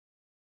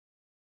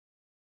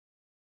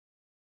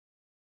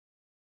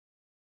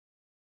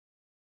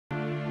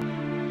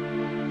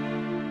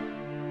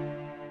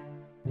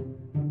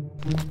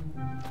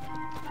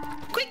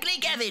Quickly,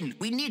 Gavin!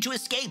 We need to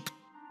escape.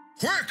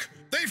 Quick!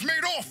 They've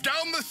made off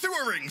down the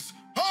sewer rings!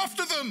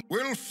 After them!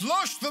 We'll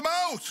flush them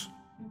out!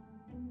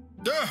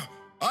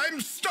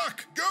 I'm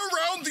stuck! Go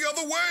round the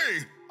other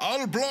way!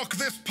 I'll block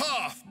this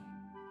path!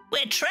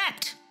 We're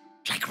trapped!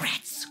 Like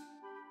rats.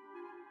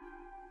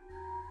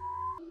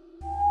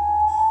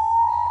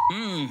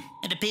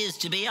 It appears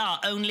to be our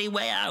only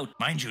way out.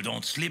 Mind you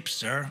don't slip,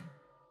 sir.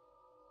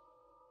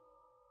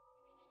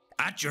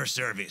 At your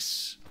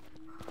service.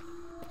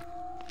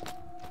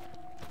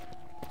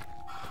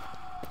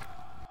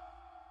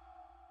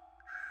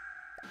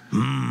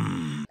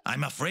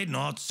 I'm afraid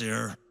not,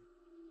 sir.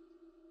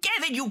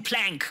 Gavin, you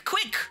plank!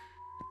 Quick!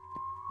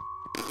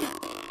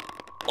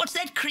 What's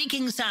that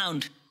creaking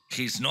sound?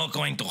 He's not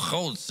going to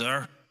hold,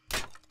 sir.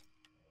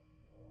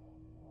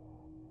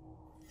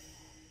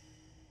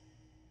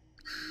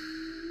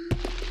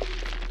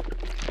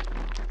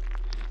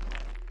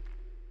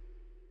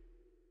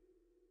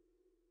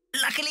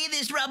 Luckily,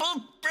 this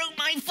rubble broke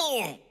my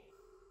fall.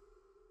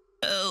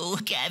 Oh,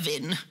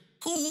 Gavin,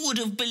 who would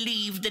have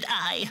believed that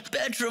I,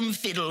 Bertram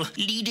Fiddle,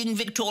 leading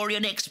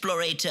Victorian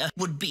explorator,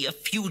 would be a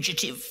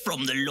fugitive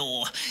from the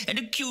law and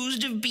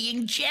accused of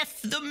being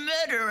Jeff the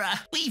murderer?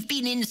 We've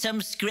been in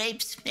some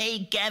scrapes, eh,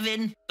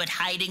 Gavin? But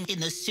hiding in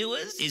the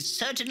sewers is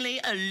certainly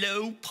a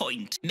low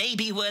point.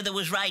 Maybe Werther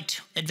was right.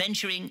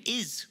 Adventuring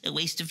is a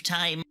waste of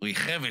time. We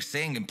have a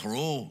saying in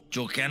Peru,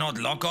 you cannot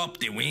lock up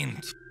the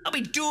wind. Are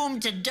we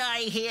doomed to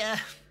die here?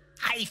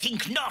 I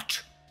think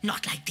not.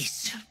 Not like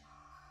this.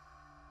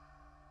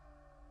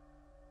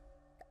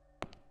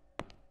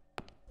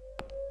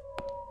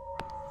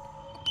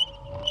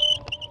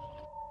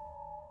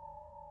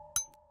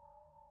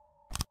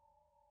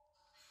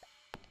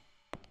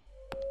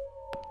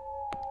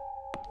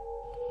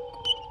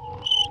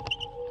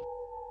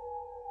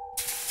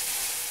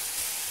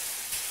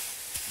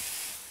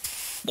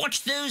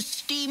 Watch those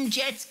steam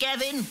jets,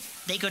 Gavin.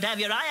 They could have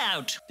your eye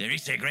out. There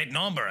is a great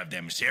number of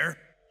them, sir.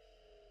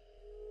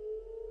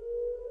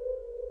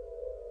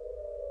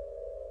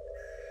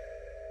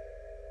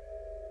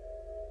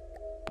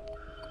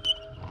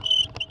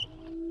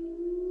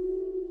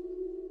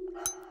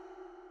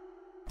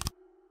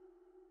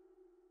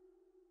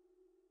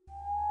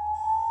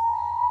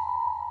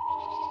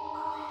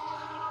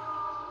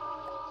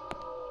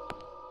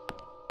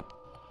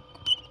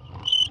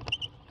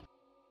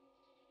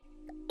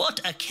 What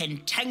a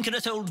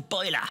cantankerous old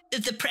boiler.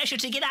 The pressure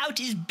to get out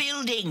is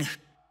building.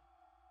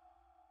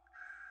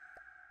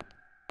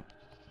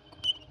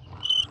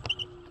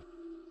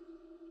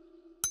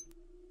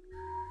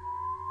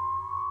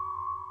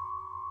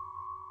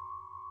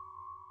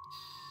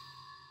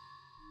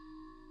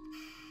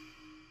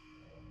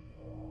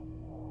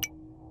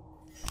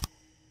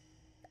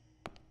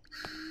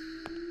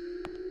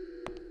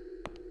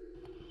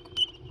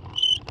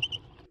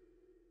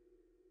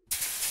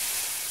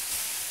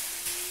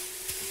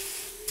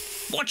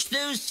 Watch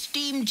those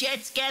steam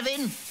jets,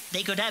 Gavin.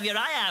 They could have your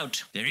eye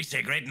out. There is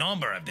a great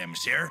number of them,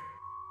 sir.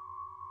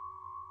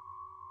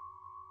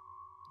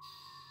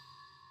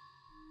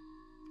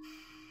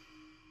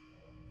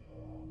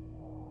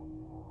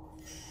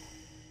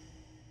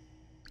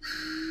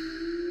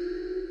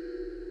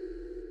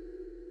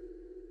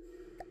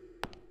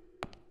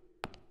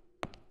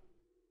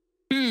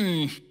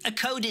 A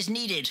code is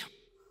needed.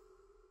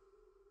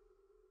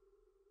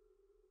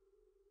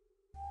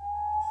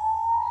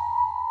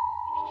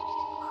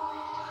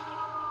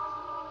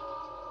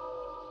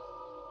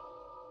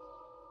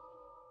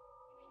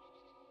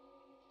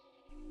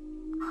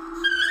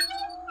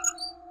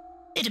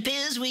 It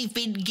appears we've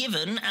been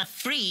given a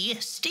free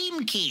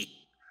Steam key.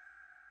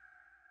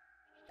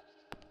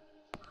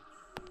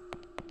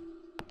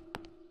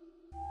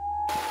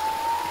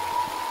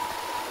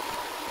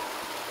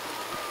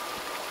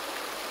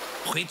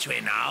 Which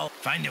way now?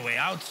 Find a way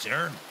out,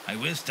 sir. I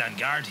will stand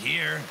guard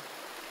here.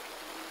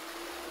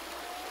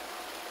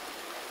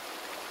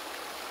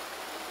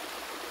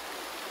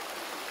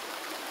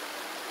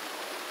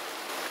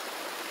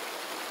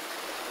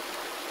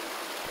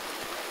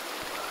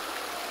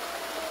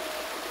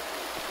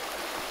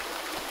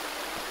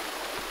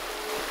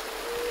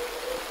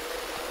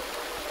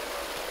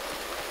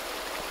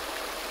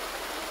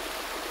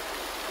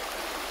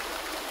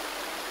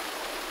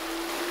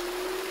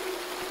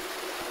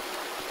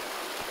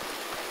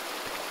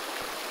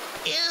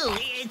 Ew,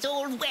 it's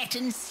all wet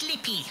and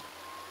slippy.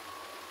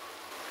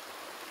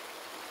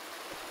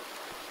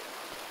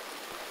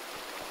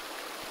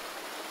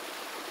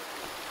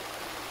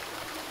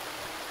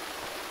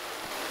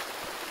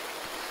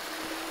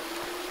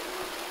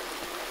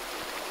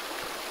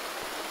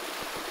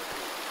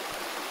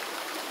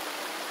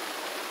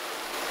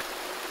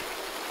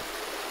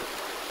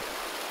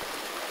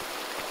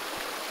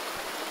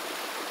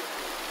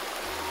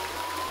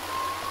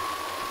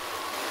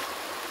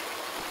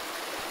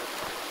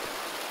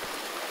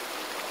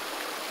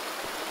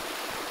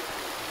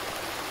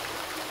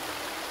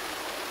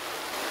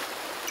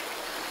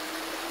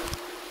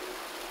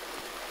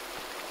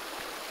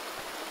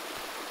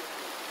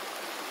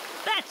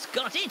 That's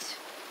got it.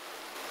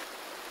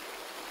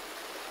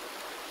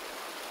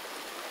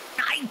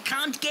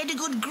 can't get a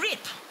good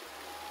grip.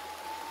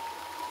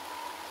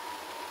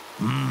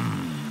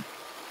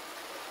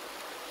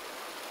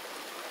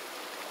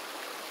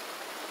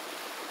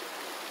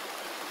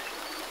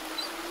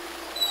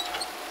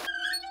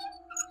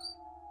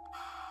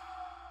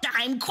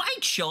 I'm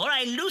quite sure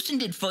I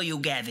loosened it for you,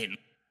 Gavin.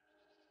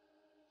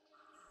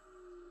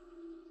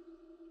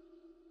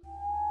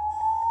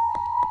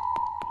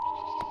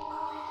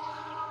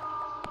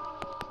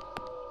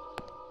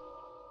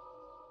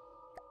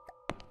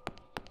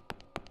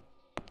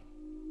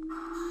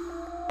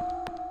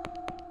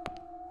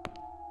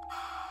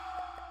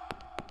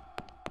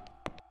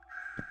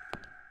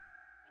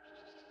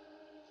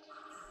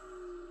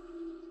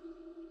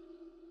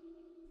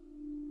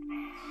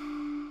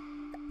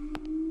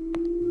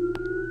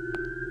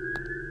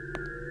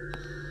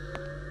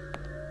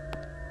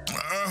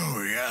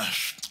 Oh,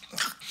 yes.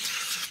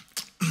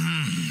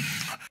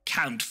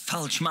 Count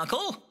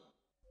Fulchmuckle?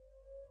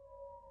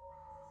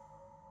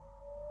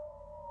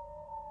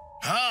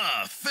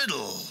 Ah,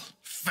 Fiddle.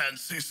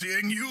 Fancy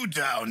seeing you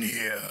down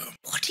here.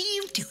 What are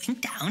you doing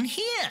down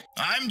here?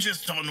 I'm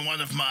just on one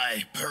of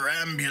my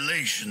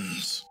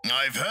perambulations.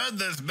 I've heard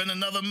there's been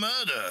another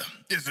murder.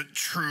 Is it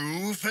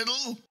true,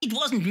 Fiddle? It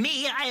wasn't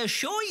me, I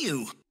assure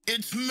you.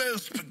 It's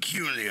most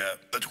peculiar,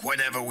 but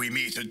whenever we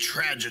meet a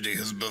tragedy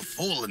has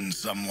befallen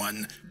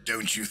someone,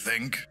 don't you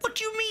think? What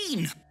do you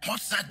mean?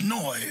 What's that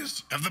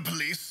noise? Have the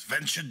police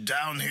ventured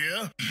down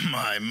here?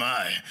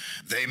 My,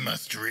 they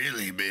must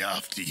really be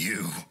after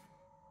you.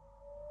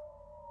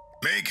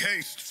 Make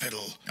haste,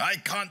 Fiddle. I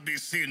can't be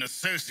seen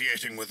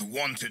associating with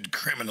wanted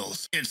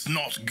criminals. It's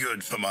not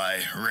good for my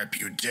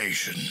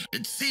reputation.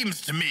 It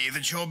seems to me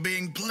that you're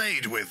being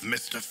played with,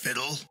 Mr.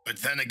 Fiddle. But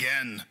then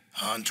again,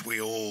 aren't we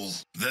all?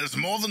 There's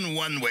more than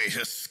one way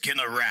to skin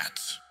a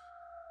rat.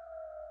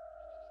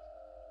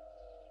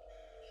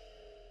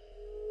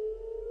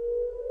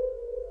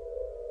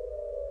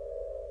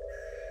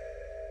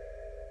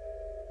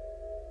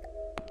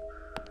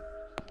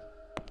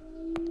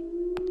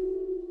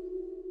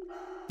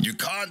 You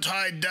can't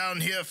hide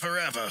down here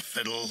forever,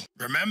 Fiddle.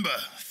 Remember,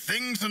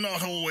 things are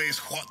not always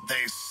what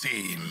they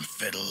seem,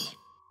 Fiddle.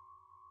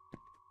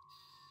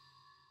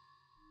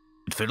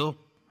 Fiddle,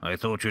 I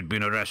thought you'd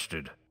been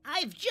arrested.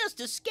 I've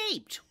just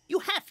escaped. You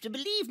have to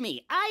believe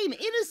me. I'm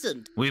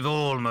innocent. We've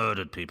all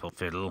murdered people,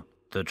 Fiddle.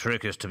 The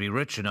trick is to be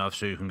rich enough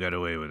so you can get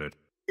away with it.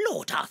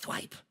 Lord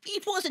Arthwipe,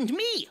 it wasn't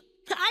me.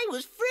 I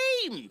was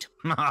framed.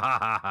 Ha ha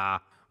ha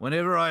ha.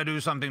 Whenever I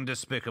do something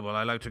despicable,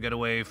 I like to get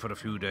away for a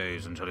few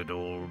days until it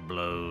all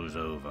blows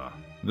over.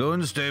 Go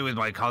and stay with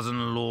my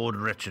cousin Lord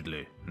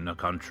Wretchedly in the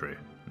country.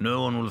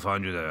 No one will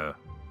find you there.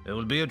 There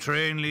will be a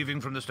train leaving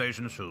from the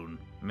station soon.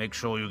 Make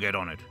sure you get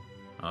on it.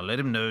 I'll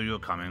let him know you're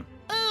coming.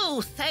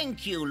 Oh,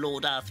 thank you,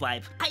 Lord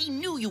Arthwipe. I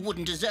knew you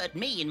wouldn't desert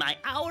me in my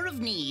hour of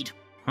need.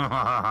 Ha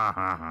ha ha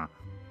ha ha.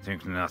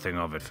 Think nothing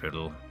of it,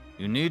 Fiddle.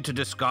 You need to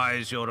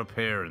disguise your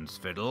appearance,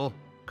 Fiddle.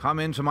 Come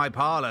into my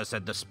parlor,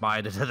 said the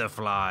spider to the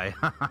fly.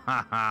 Ha ha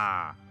ha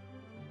ha.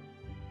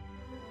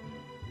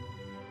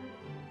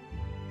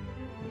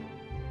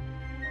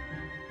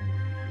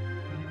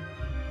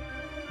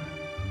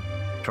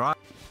 Try.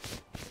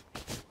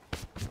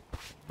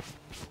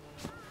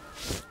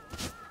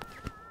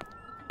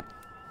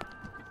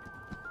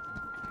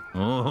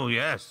 Oh,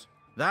 yes.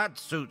 That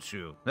suits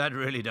you. That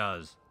really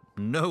does.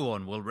 No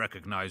one will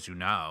recognize you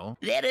now.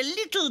 They're a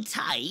little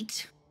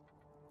tight.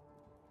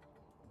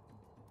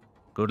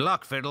 Good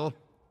luck, Fiddle.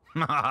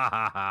 Ha ha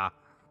ha ha.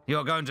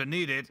 You're going to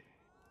need it.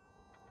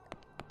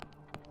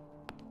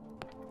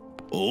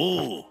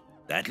 Oh,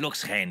 that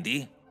looks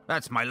handy.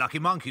 That's my lucky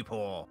monkey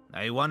paw.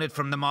 I won it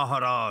from the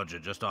Maharaja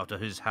just after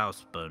his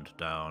house burnt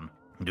down.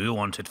 Do you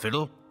want it,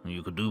 Fiddle?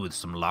 You could do with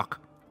some luck.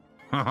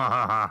 Ha ha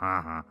ha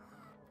ha ha.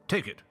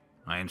 Take it.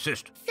 I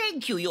insist.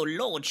 Thank you, your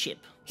lordship.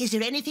 Is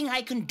there anything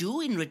I can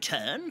do in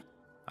return?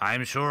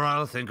 I'm sure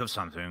I'll think of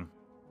something.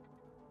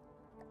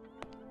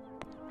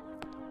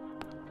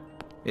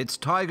 It's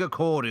tiger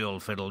cordial,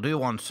 Fiddle. Do you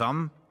want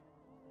some?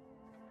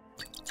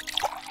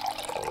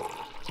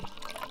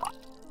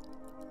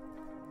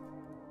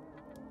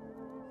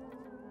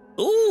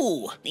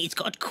 Ooh, it's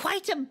got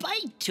quite a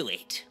bite to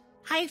it.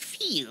 I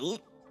feel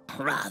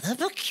rather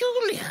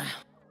peculiar.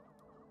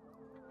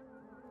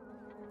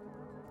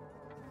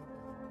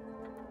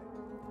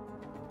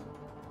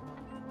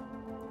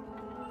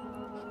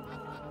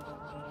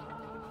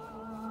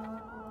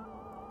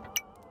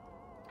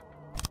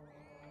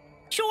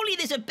 Surely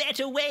there's a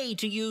better way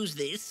to use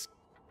this.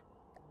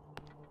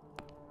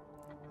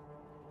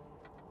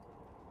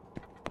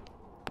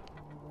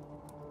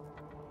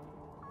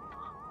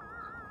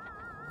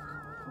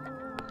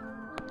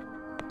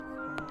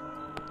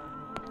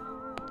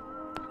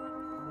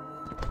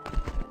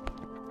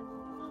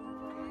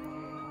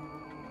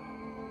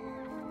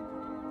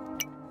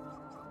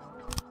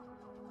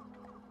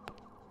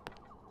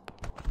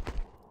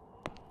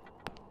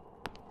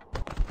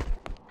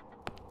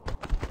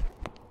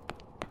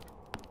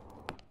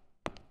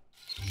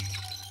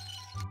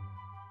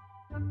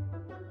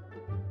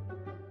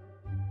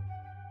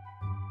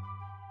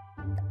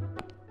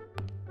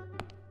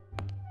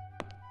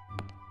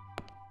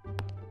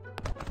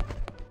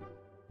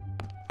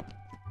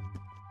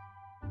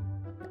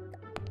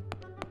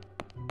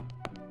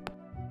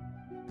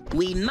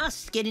 We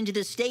must get into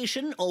the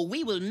station or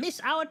we will miss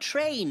our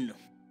train.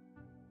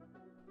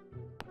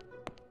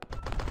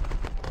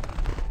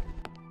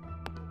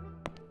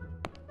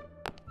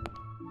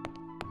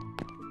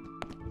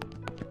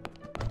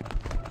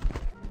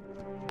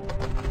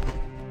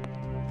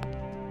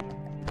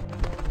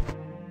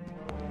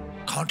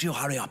 Can't you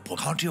hurry up?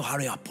 Can't you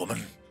hurry up,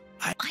 woman?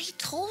 I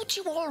told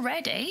you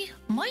already.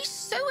 My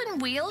sewing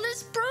wheel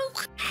is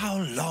broke. How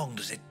long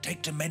does it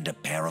take to mend a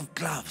pair of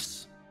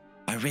gloves?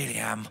 I really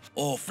am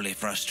awfully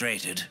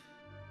frustrated.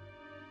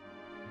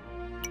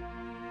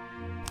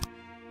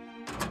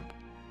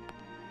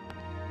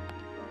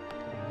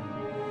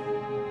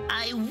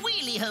 I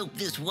really hope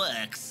this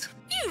works.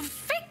 You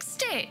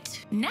fixed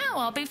it. Now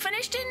I'll be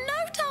finished in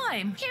no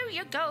time. Here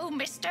you go,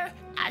 mister.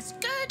 As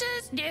good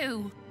as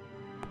new.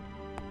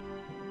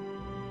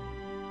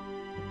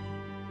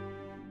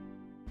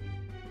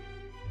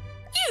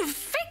 You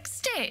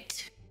fixed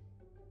it!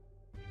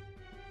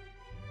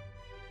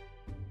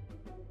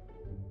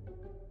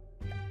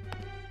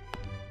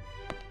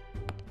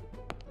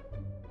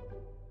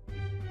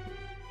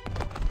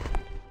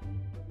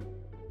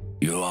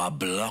 You are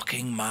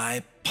blocking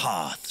my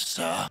path,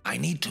 sir. I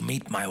need to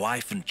meet my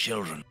wife and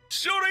children.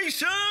 Sorry,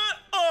 sir.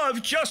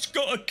 I've just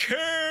got to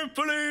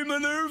carefully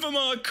maneuver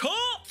my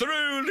cart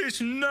through this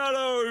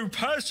narrow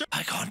passage.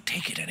 I can't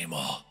take it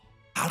anymore.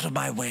 Out of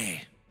my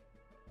way.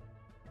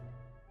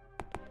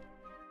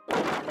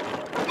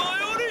 My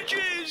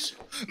oranges!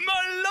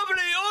 My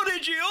lovely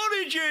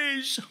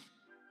oranges!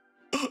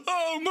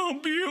 Oh, my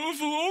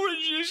beautiful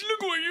oranges,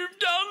 look what you've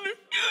done!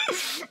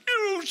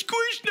 You're all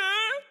squished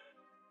now!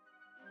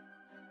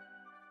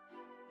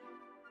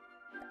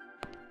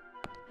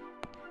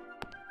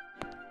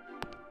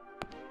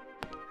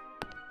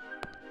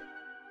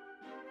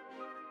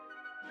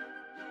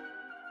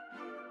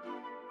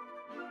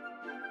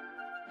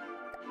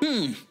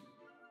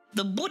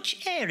 The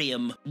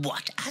butcharium.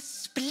 What a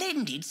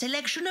splendid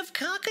selection of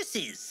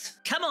carcasses.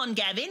 Come on,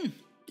 Gavin.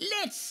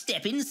 Let's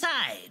step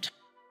inside.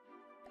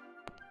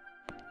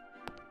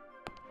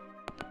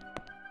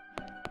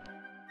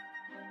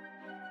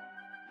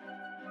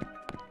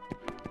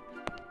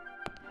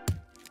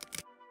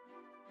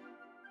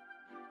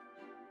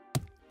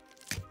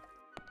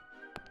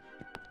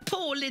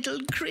 Poor little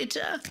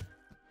critter.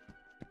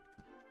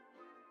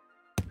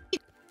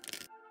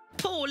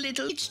 Poor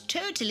little... It's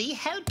totally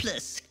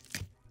helpless.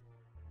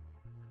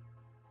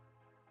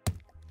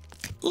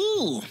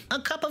 Ooh, a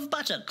cup of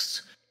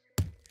buttocks.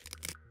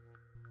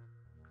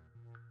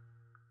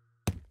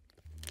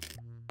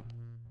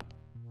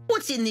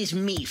 What's in this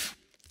meat?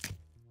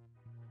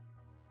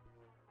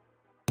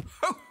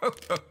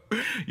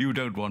 You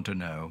don't want to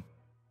know.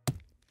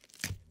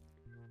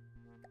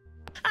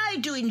 I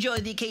do enjoy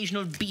the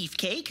occasional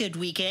beefcake at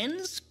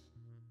weekends.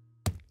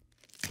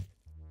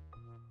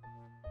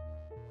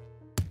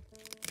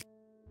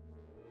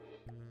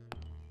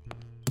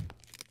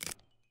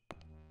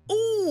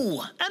 Ooh,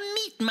 a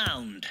meat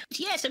mound.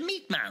 Yes, a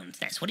meat mound.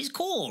 That's what it's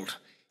called.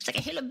 It's like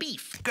a hill of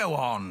beef. Go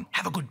on,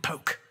 have a good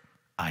poke.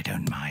 I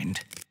don't mind.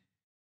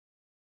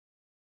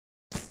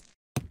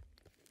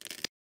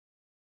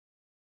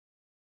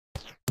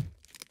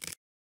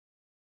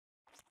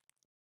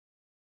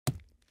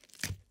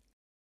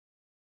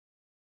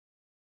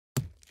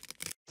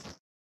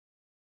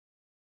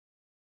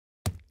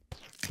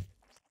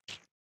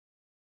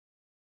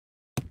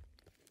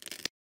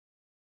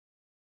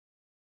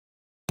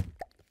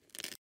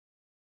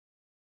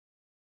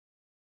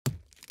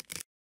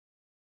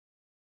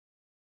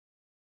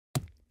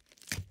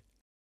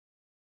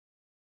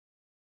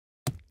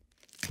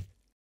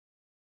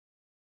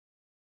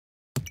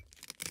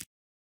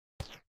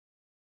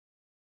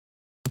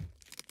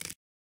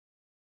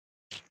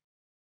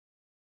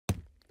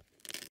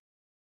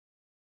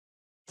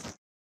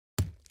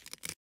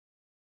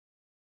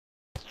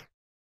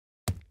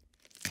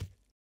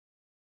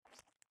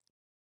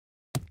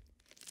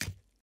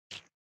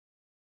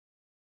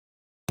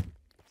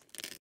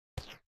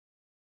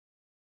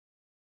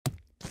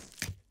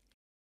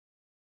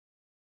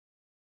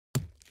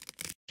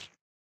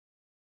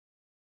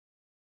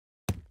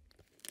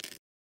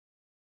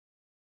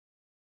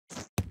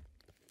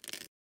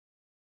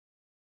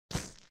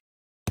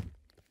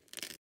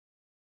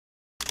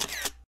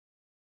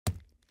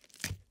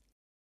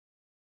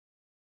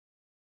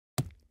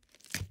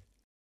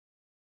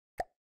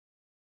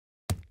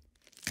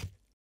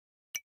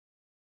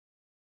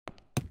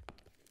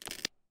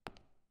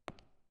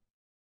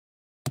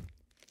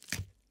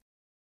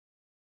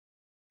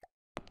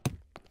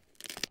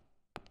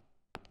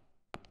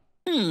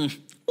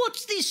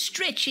 What's this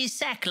stretchy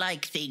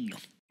sack-like thing?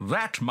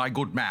 That, my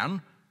good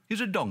man, is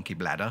a donkey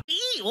bladder.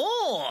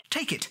 Eeyore!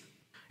 Take it.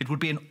 It would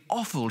be an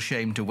awful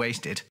shame to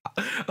waste it.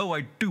 Oh,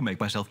 I do make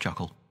myself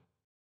chuckle.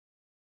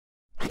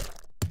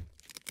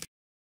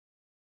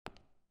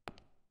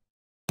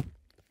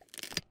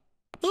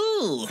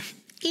 Ooh,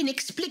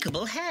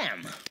 inexplicable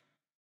ham.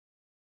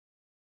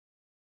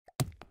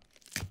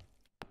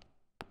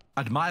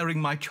 Admiring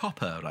my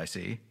chopper, I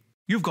see.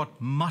 You've got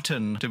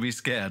mutton to be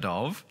scared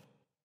of.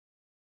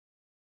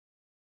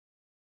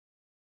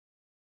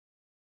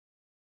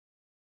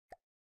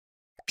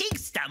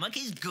 stomach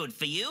is good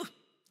for you.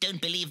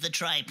 Don't believe the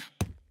tripe.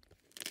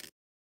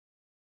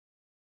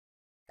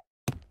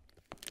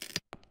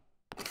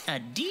 A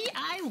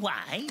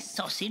DIY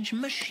sausage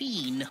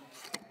machine.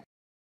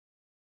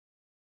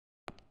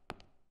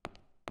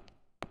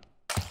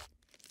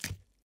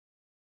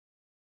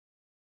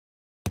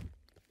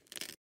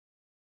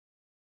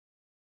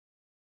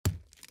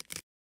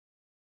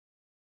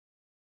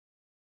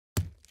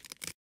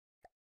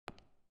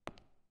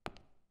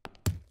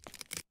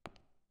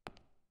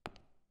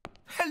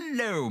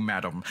 Hello,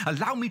 madam.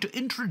 Allow me to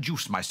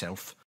introduce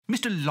myself.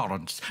 Mr.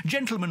 Lawrence,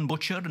 gentleman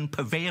butcher and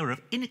purveyor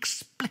of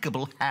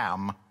inexplicable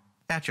ham.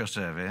 At your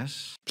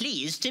service.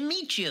 Pleased to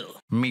meet you.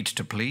 Meet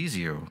to please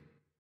you.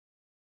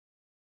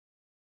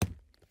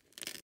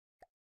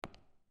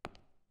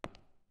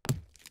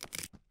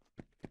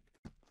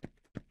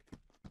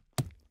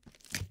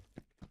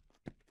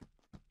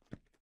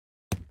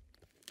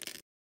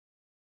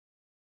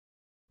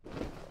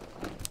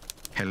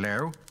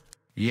 Hello?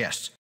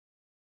 Yes.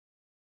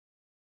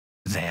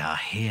 They are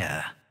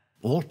here,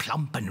 all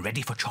plump and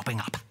ready for chopping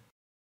up.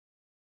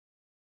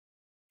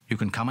 You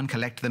can come and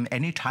collect them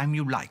any time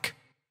you like.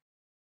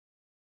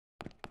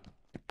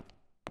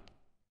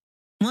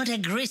 What a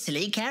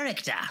grisly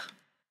character.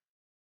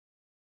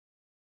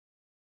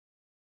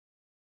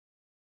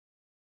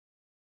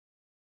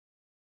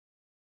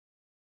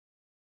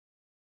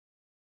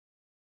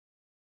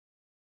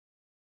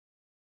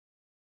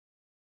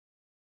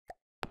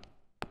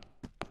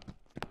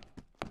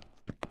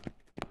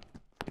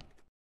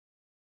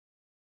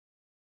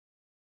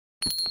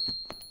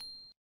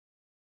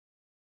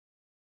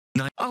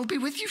 I'll be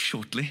with you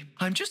shortly.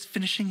 I'm just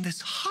finishing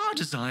this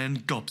hard-as-iron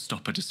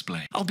gobstopper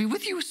display. I'll be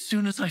with you as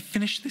soon as I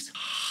finish this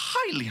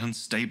highly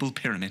unstable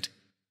pyramid.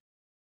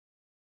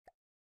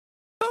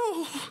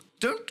 Oh,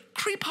 don't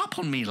creep up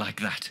on me like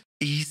that.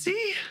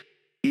 Easy,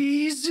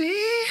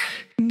 easy,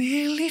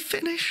 nearly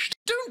finished.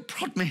 Don't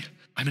prod me.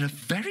 I'm in a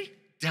very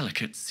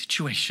delicate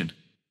situation.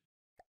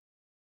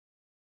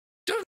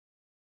 Don't.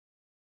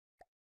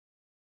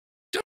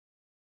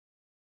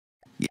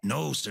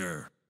 No,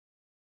 sir.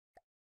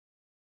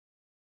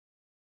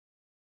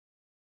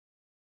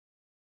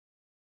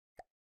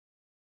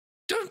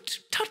 Don't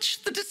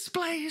touch the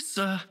display,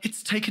 sir.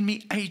 It's taken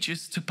me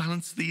ages to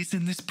balance these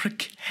in this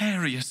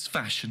precarious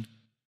fashion.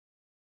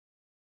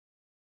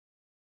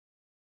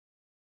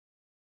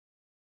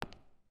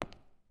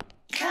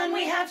 Can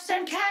we have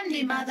some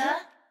candy, Mother?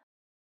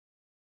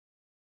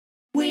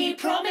 We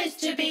promise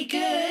to be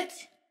good.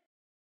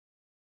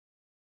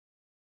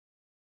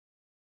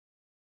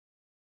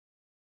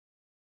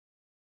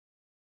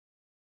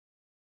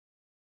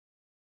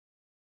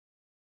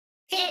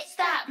 It's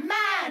that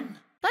man!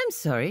 I'm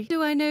sorry,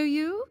 do I know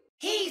you?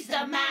 He's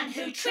the man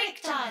who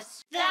tricked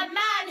us! The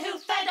man who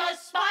fed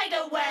us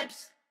spider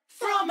webs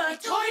from a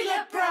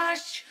toilet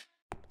brush!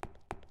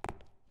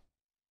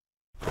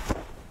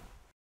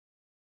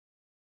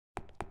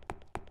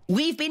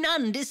 We've been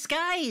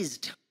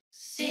undisguised.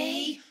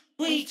 See?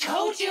 We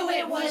told you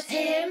it was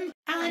him!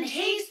 And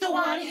he's the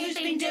one who's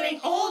been doing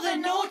all the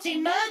naughty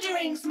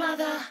murderings,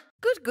 Mother!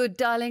 Good, good,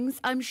 darlings.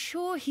 I'm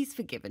sure he's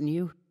forgiven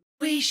you.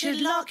 We should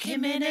lock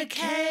him in a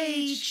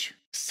cage.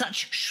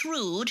 Such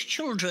shrewd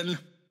children.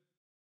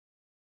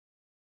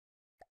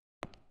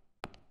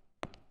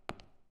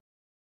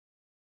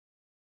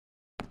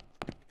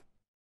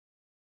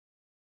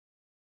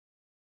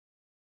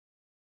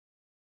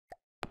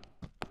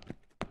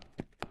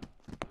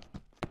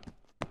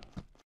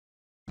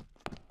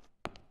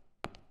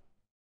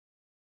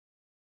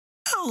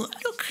 Oh,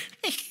 look,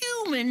 a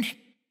human.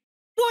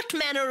 What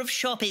manner of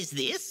shop is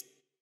this?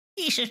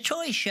 It's a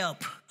toy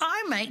shop.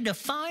 I make the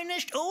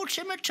finest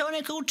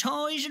automatonical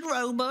toys and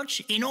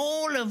robots in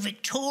all of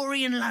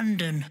Victorian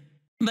London.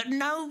 But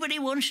nobody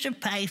wants to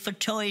pay for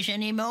toys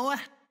anymore.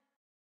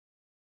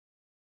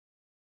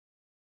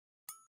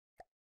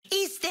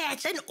 Is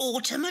that an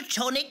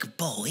automatonic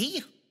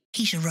boy?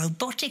 He's a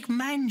robotic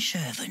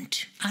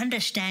manservant.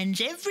 Understands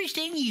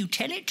everything you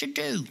tell it to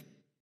do.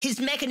 His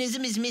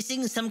mechanism is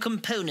missing some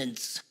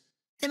components.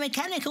 The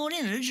mechanical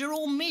innards are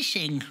all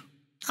missing.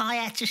 I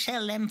had to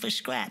sell them for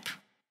scrap.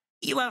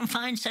 You won't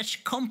find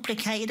such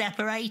complicated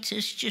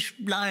apparatus just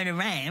lying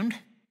around.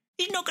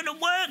 It's not going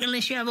to work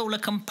unless you have all the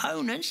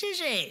components, is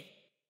it?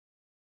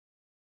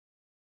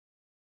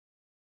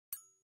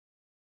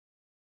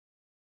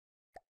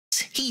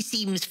 He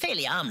seems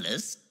fairly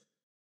harmless.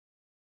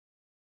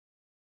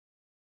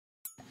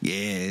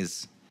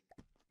 Yes.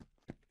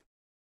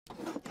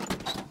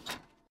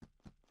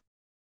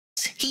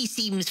 He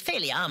seems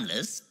fairly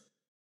harmless.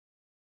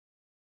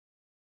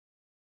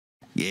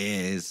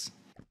 Yes.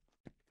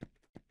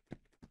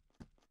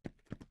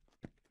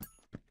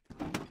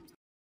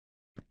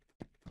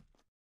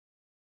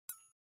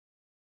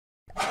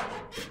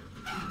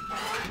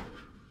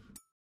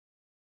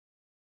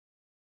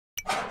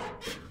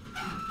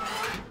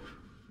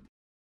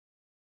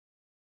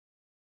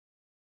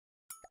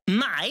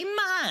 My,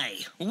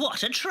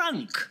 what a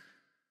trunk!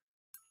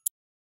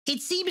 It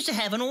seems to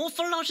have an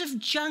awful lot of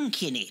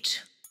junk in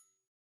it.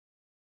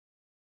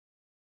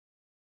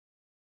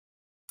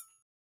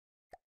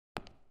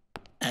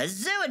 A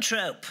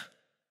zoetrope.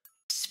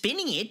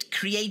 Spinning it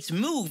creates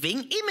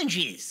moving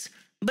images,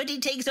 but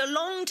it takes a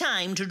long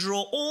time to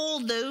draw all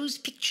those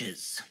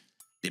pictures.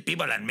 The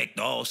people that make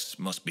those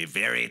must be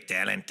very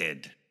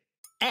talented.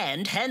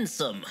 And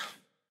handsome.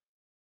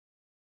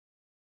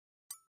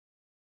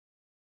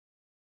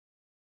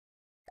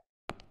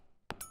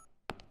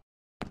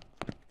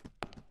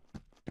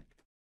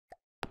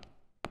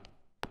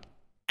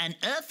 An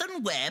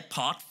earthenware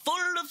pot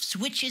full of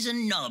switches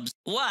and knobs.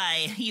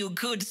 Why, you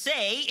could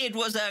say it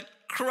was a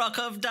crock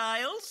of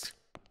dials.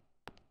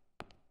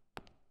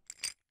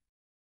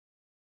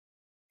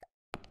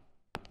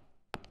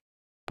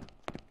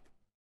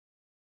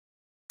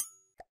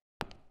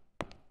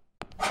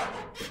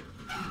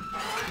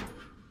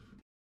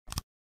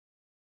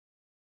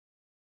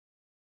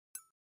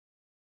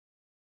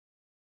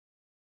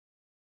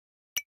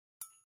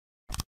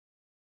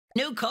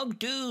 No cog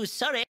do,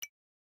 sorry.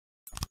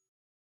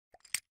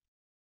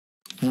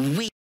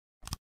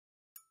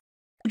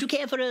 Would you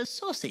care for a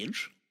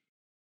sausage?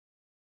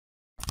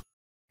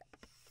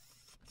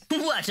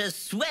 What a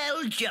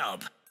swell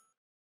job!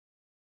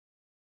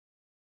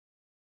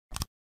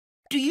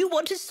 Do you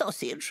want a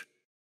sausage?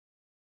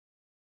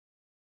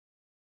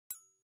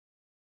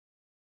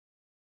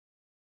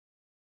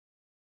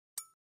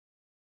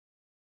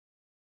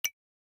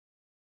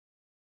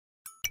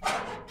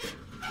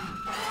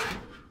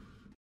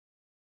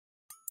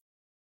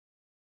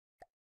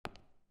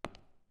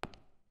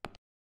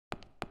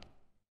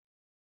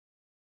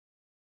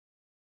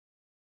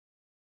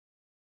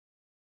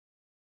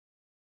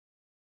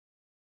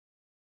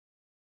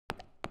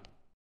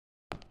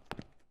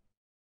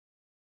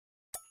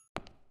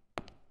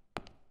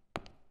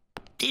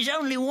 There's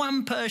only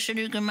one person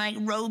who can make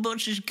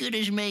robots as good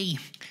as me,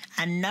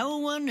 and no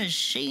one has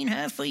seen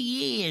her for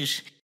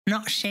years.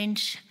 Not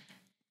since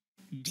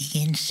the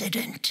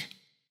incident.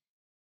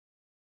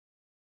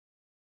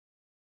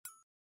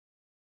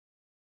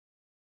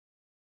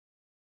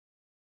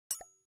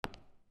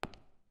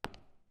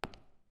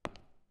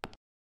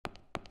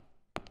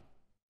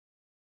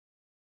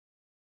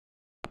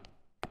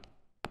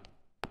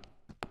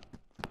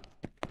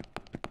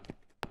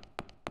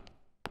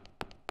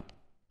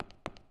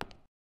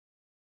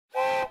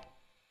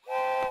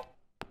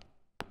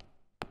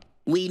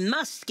 We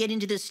must get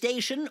into the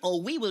station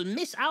or we will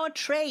miss our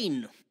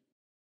train.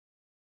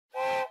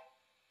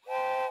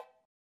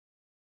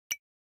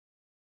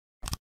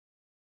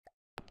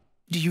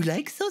 Do you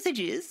like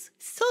sausages?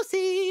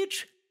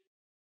 Sausage!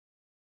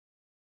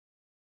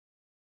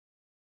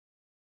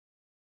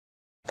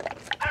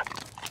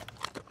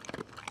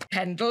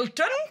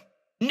 Pendleton?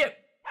 No,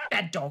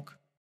 bad dog.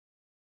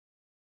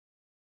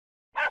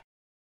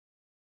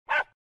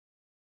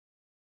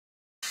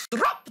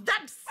 Drop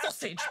that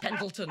sausage,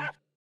 Pendleton.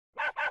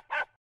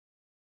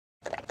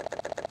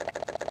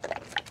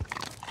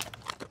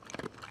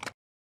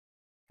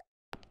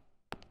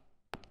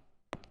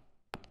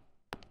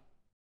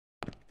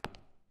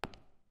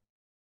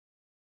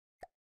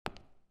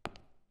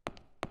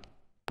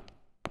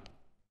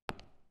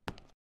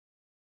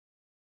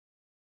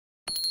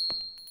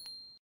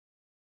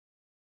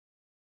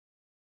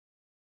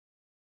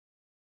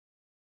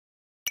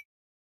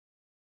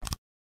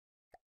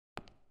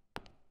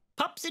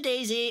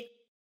 Pops-a-daisy.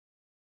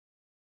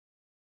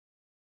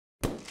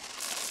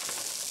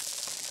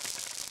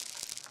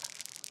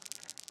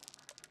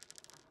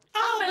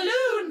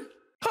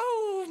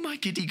 Oh, my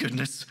giddy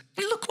goodness.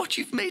 Look what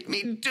you've made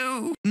me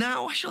do.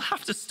 Now I shall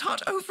have to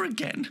start over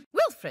again.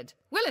 Wilfred,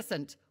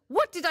 Willicent,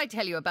 what did I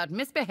tell you about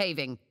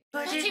misbehaving?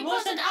 But it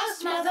wasn't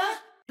us, Mother.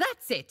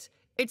 That's it.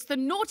 It's the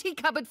naughty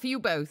cupboard for you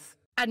both.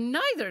 And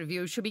neither of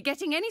you should be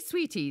getting any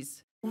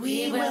sweeties.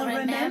 We will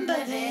remember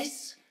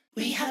this.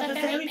 We have a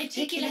very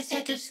particular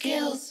set of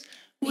skills.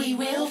 We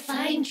will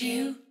find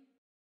you.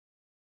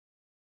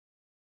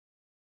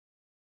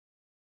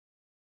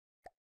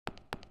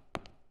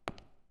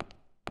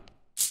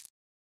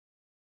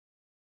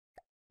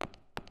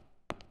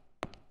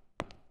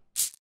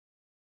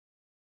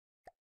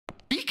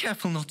 Be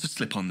careful not to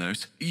slip on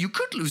those. You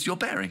could lose your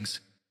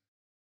bearings.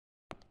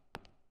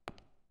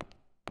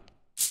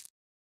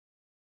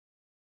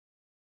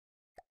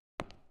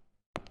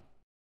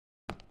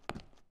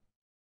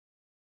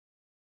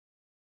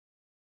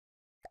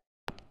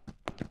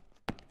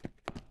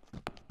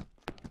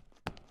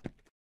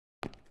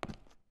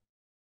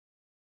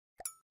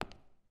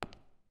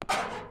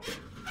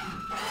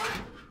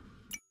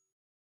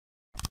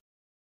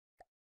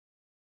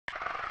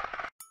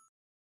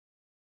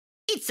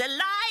 It's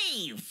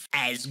alive!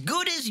 As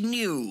good as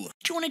new.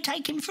 Do you want to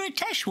take him for a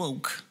test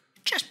walk?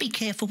 Just be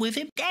careful with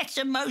him. That's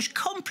the most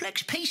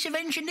complex piece of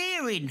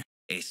engineering.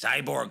 A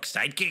cyborg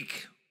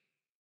sidekick?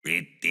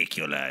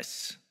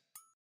 Ridiculous.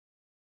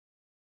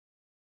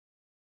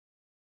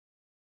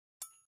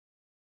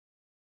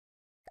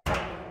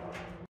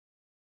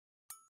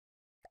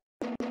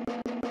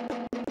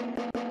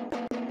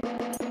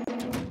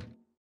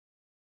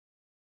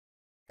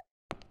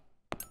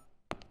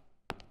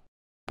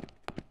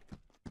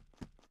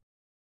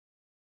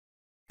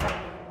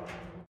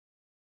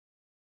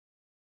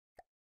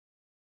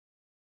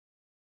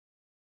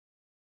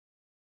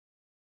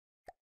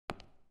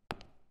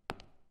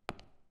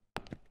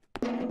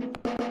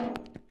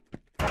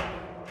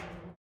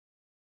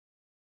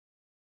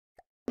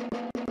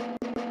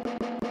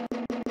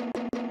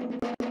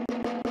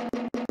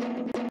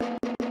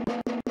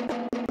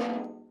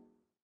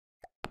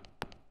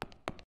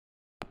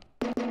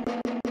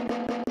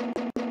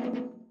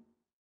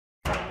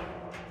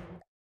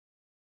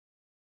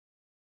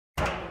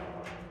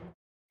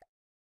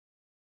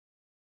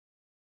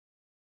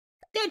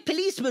 That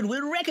policeman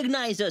will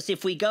recognize us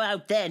if we go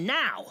out there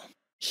now.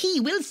 He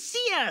will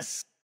see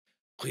us.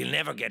 We'll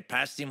never get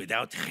past him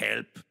without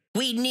help.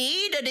 We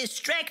need a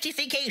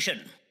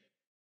distractification.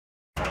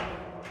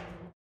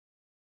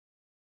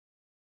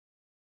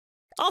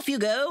 Off you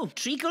go,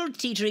 treacle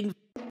teetering.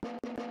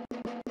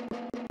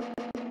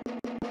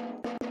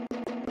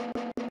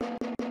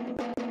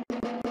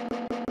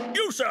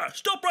 You, sir,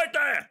 stop right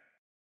there!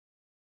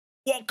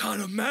 What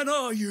kind of man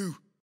are you?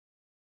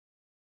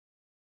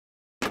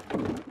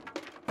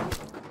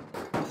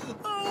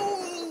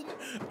 Oh,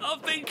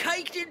 I've been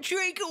caked in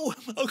treacle.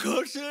 I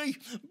can't see.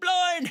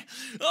 Blind!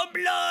 I'm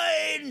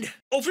blind!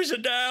 Officer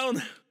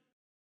down.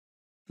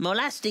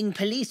 Molesting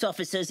police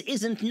officers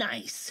isn't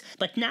nice,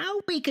 but now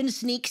we can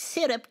sneak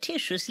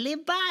surreptitiously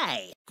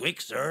by.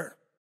 Quick, sir.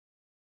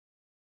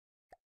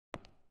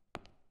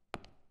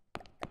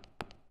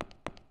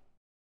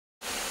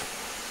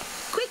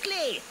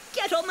 Quickly,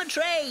 get on the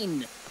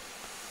train.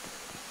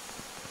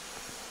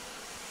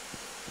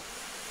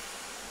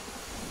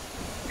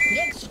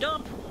 Next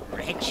stop,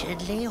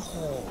 Wretchedly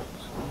Hall.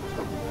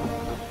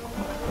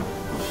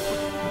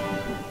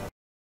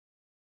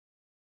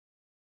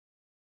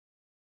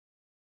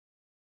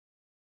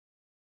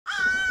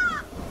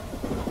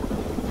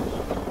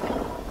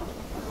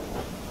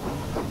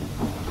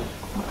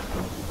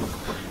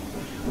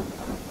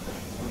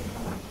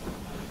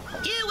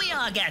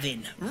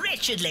 Gavin,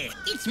 wretchedly.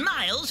 It's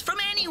miles from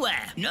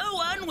anywhere. No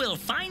one will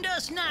find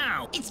us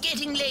now. It's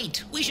getting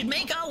late. We should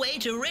make our way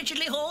to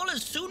Wretchedly Hall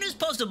as soon as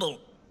possible.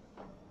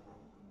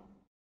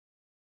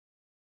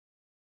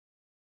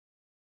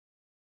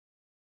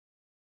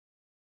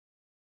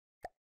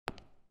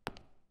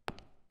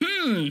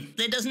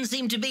 There doesn't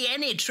seem to be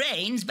any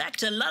trains back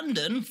to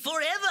London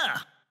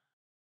forever.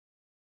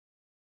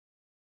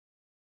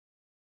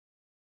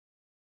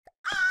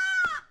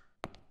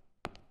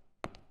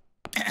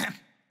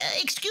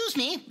 Excuse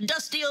me,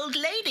 dusty old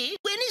lady,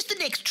 when is the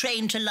next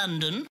train to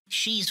London?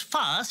 She's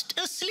fast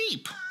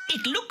asleep.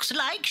 It looks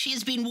like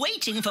she's been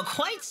waiting for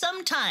quite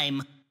some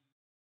time.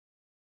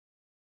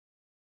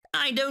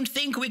 I don't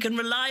think we can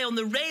rely on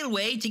the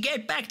railway to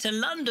get back to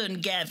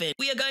London, Gavin.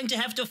 We are going to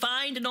have to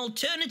find an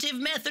alternative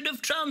method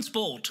of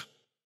transport.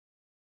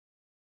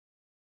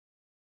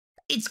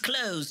 It's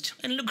closed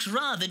and looks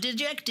rather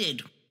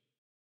dejected.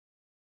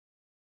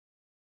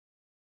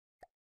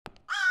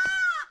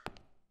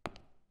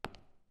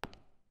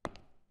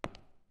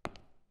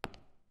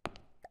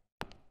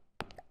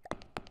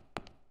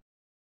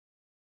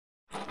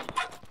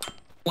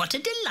 What a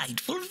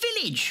delightful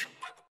village.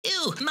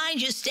 Ew,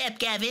 mind your step,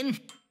 Gavin.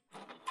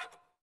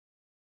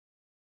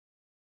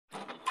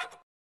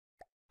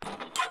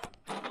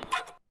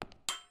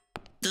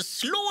 The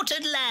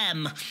slaughtered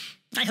lamb.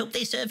 I hope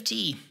they serve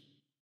tea.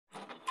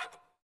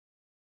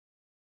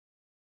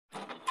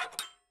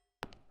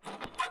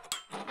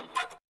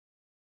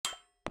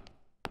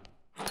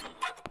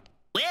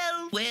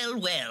 Well, well,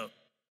 well.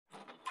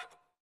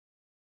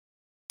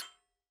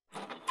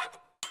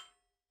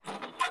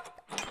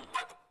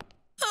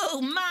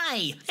 Oh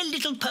my, a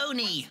little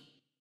pony.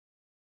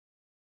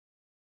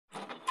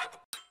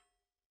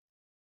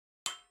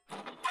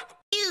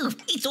 Ew,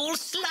 it's all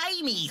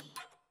slimy.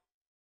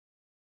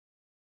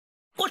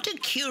 What a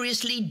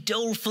curiously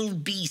doleful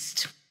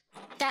beast.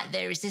 That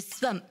there is a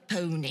swamp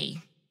pony,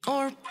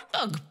 or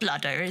bug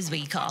bludder as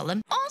we call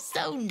them,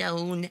 also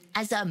known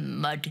as a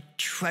mud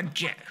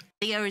trudger.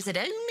 The is at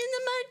home in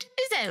the mud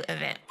is out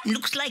of it.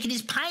 Looks like it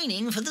is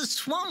pining for the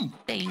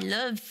swamp. They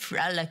love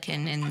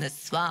frolicking in the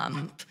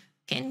swamp.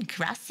 Can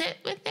cross it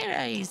with their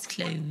eyes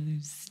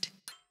closed.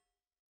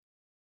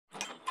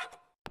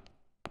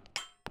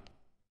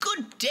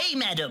 Good day,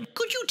 madam.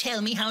 Could you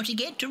tell me how to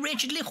get to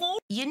Wretchedly Hall?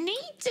 You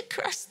need to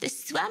cross the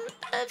swamp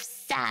of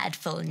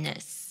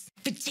sadfulness.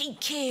 But take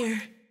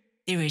care.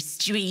 There are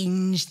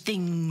strange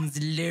things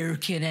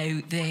lurking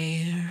out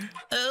there.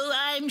 Oh,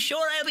 I'm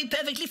sure I'll be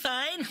perfectly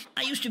fine.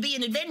 I used to be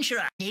an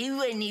adventurer. No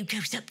one who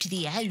goes up to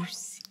the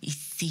house is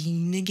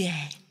seen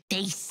again.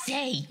 They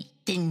say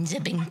things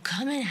have been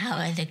coming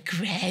out of the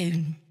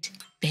ground.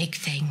 Big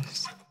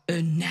things.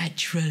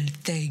 Unnatural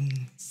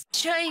things.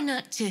 Try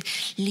not to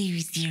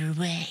lose your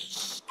way.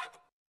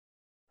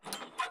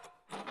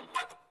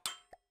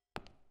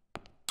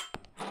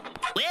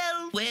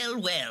 Well,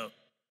 well, well.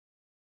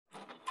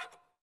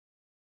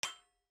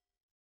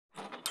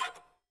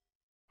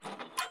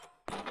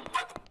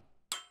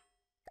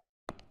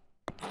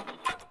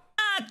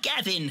 Ah,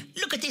 Gavin,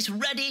 look at this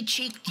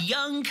ruddy-cheeked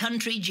young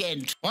country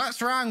gent.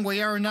 What's wrong with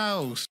your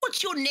nose?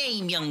 What's your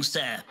name, young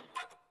sir?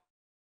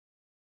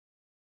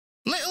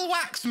 Little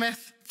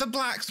Waxsmith, the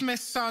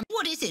blacksmith's son.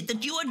 What is it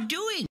that you are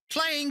doing?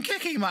 Playing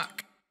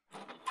kicky-muck.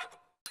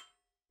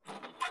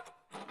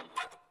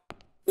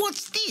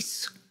 What's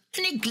this?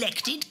 A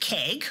neglected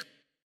keg?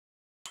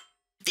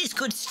 This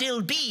could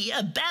still be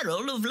a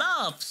barrel of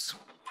laughs.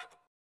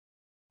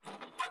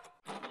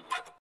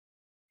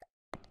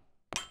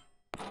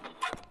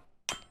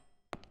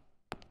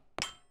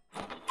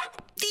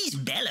 These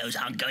bellows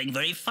aren't going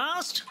very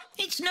fast.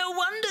 It's no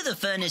wonder the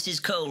furnace is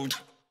cold.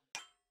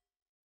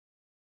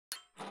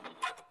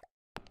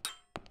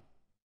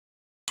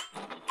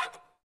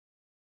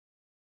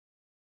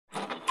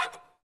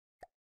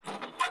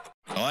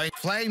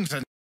 Flames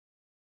and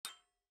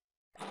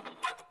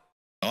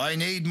I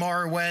need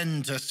more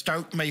wind to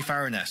stoke me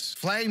furnace.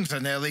 Flames are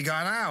nearly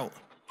gone out.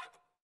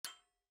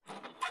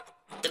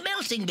 The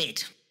melting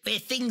bit, where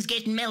things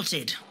get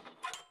melted.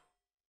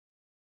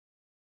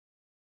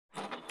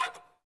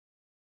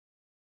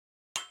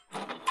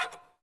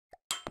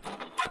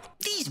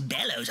 These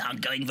bellows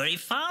aren't going very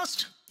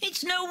fast.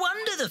 It's no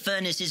wonder the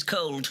furnace is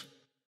cold.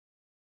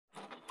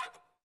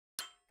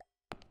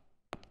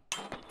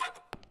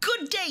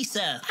 Good day,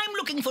 sir. I'm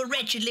looking for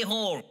Wretchedly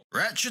Hall.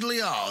 Wretchedly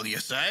Hall, you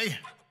say?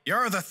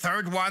 You're the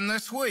third one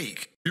this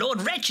week.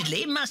 Lord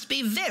Wretchedly must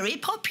be very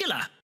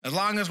popular. As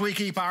long as we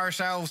keep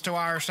ourselves to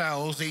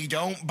ourselves, he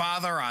don't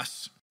bother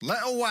us.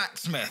 Little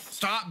Waxsmith,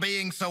 stop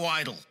being so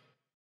idle.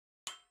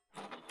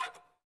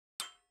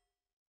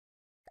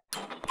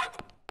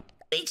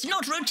 It's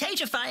not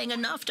rotatifying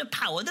enough to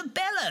power the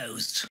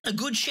bellows. A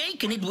good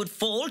shake and it would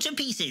fall to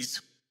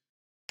pieces.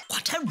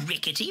 What a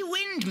rickety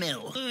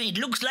windmill. It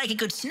looks like it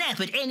could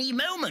snap at any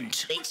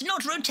moment. It's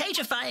not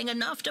rotatifying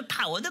enough to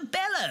power the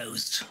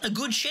bellows. A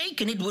good shake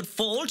and it would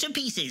fall to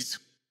pieces.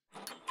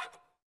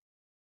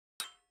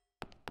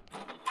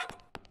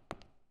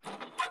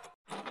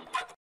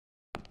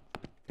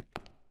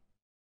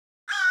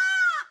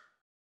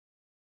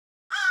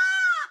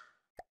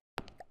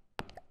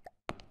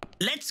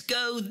 Let's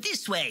go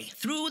this way,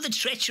 through the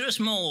treacherous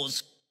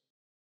moors.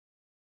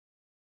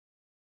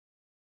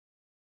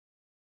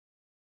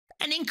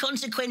 An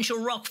inconsequential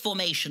rock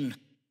formation.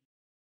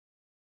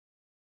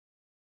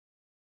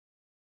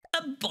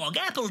 A bog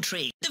apple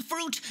tree. The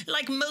fruit,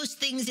 like most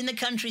things in the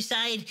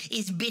countryside,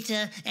 is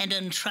bitter and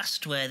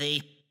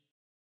untrustworthy.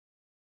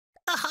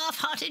 A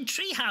half-hearted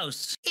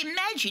treehouse.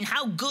 Imagine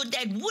how good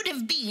that would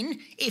have been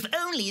if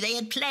only they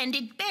had planned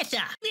it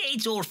better.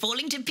 It's all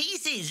falling to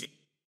pieces.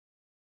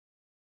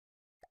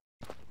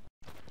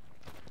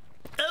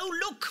 Oh,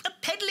 look, a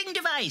peddling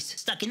device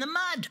stuck in the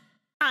mud.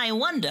 I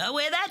wonder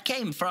where that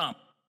came from.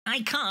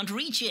 I can't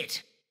reach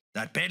it.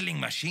 That peddling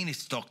machine is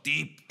stuck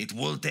deep. It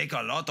will take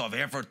a lot of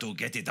effort to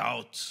get it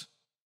out.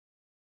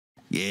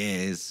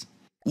 Yes.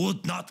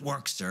 Would not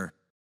work, sir.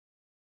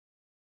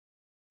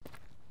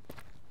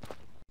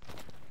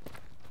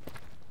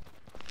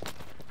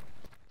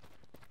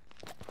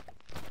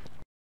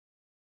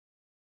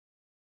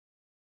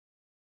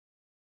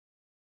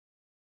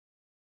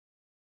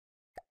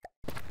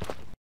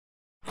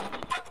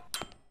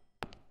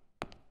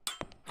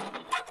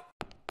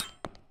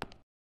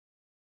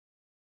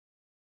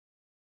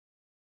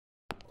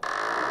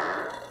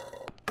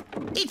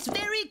 It's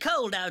very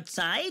cold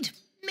outside.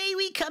 May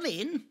we come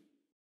in?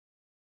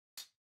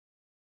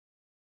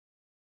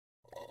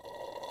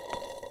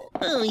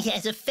 Oh, he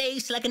has a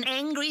face like an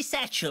angry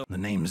satchel. The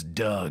name's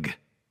Doug.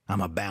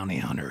 I'm a bounty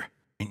hunter.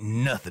 Ain't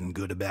nothing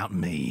good about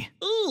me.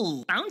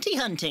 Ooh, bounty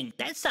hunting.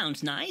 That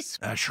sounds nice.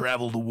 I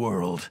travel the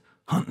world,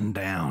 hunting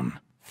down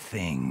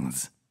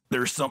things.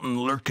 There's something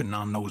lurking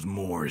on those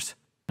moors,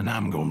 and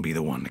I'm gonna be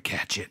the one to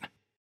catch it.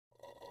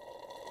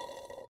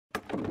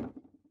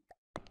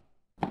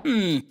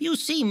 You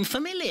seem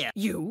familiar.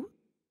 You?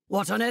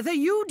 What on earth are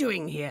you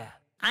doing here?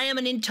 I am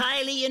an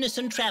entirely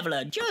innocent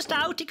traveller, just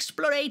out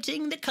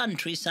explorating the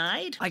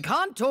countryside. I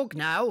can't talk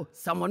now.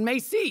 Someone may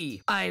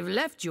see. I've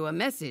left you a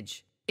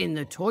message in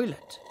the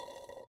toilet.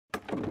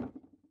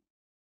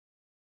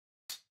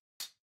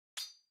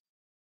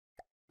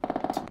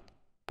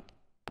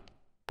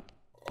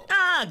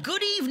 Ah,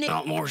 good evening.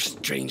 Not more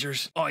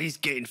strangers. He's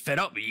getting fed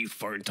up with you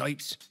foreign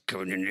types.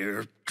 Coming in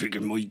here,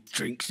 drinking my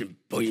drinks and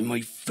buying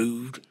my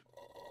food.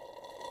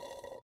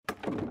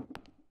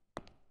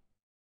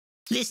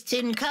 This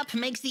tin cup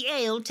makes the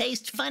ale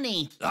taste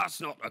funny. That's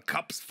not the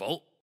cup's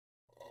fault.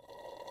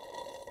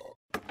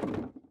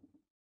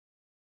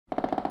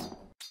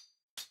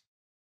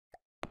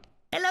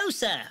 Hello,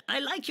 sir. I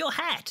like your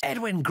hat.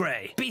 Edwin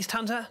Grey, beast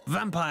hunter,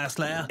 vampire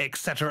slayer,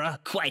 etc.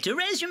 Quite a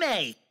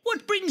resume.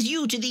 What brings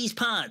you to these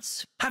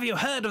parts? Have you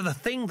heard of the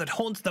thing that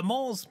haunts the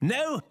moors?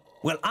 No?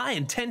 Well, I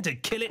intend to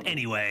kill it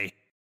anyway.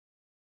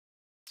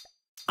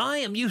 I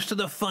am used to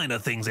the finer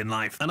things in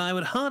life, and I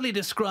would hardly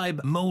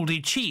describe mouldy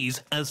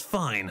cheese as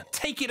fine.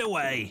 Take it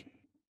away.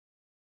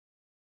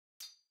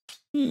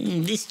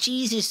 This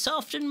cheese is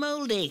soft and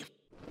mouldy.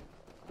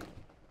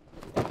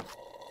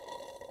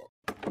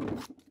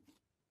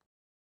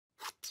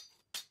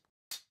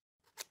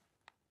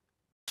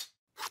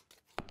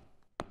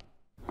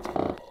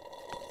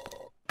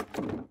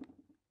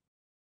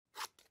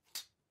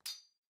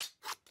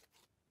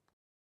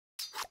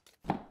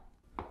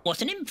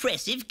 What an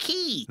impressive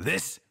key.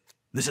 This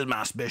This is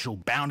my special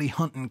bounty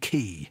hunting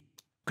key.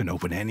 Can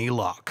open any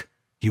lock.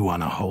 You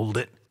want to hold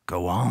it?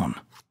 Go on.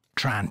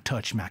 Try and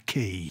touch my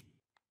key.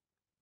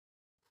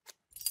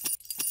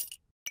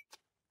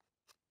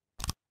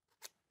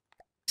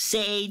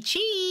 Say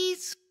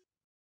cheese.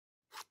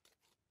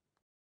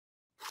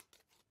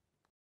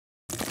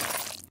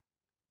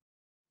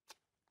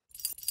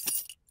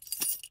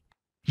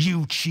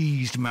 You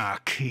cheesed my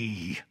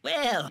key.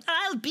 Well,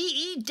 I'll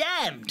be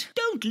damned.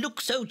 Don't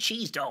look so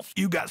cheesed off.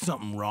 You got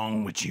something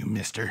wrong with you,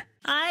 mister.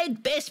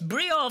 I'd best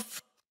brie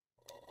off.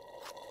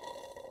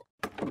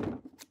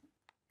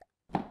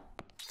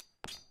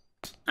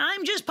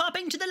 I'm just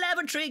popping to the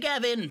lavatory,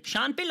 Gavin.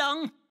 Shan't be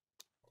long.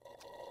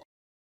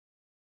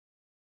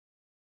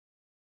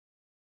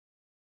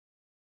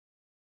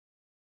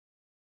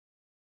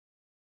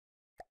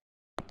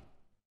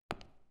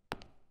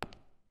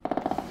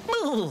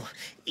 Oh,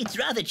 it's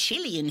rather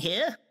chilly in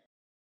here.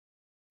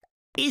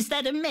 Is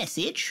that a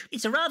message?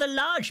 It's a rather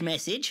large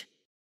message.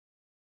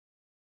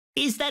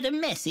 Is that a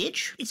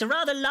message? It's a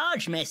rather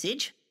large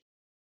message.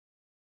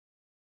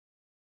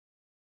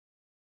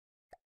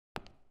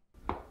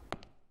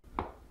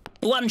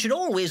 One should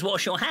always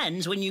wash your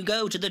hands when you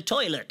go to the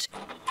toilet.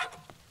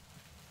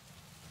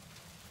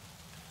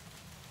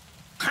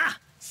 Ha!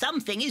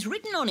 Something is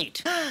written on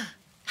it.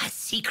 A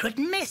secret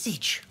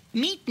message.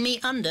 Meet me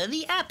under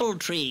the apple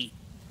tree.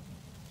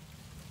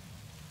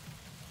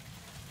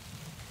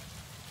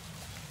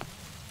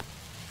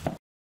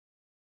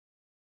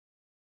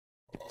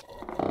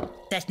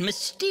 That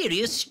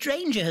mysterious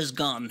stranger has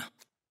gone.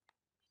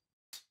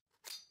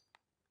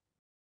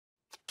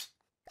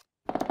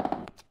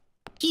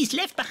 He's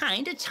left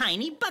behind a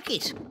tiny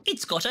bucket.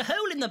 It's got a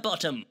hole in the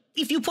bottom.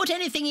 If you put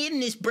anything in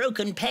this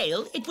broken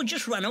pail, it would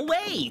just run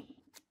away.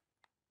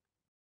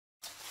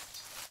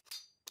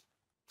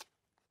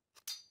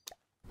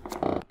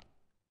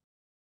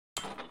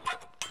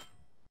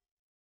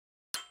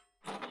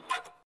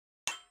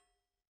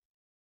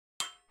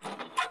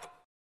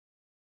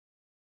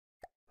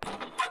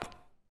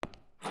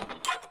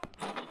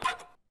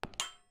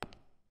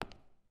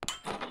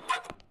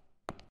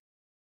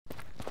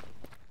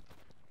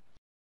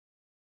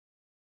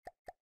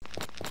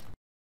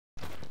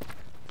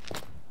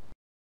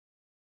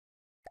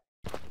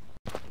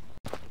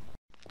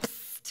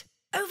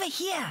 Over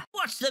here.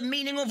 What's the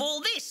meaning of all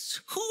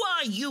this? Who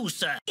are you,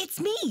 sir? It's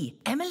me,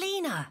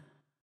 Emelina.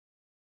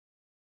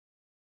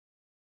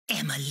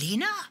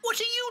 Emelina? What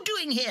are you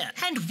doing here?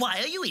 And why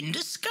are you in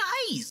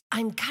disguise?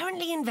 I'm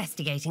currently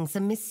investigating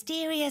some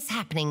mysterious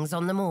happenings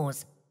on the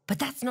moors. But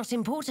that's not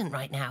important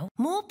right now.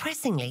 More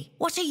pressingly,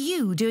 what are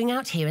you doing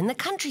out here in the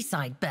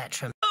countryside,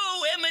 Bertram?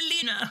 Oh,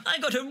 Emelina, I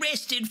got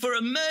arrested for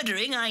a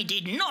murdering I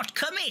did not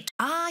commit.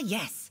 Ah,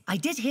 yes. I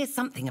did hear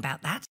something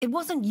about that. It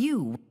wasn't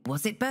you,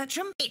 was it,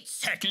 Bertram? It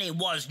certainly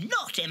was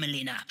not,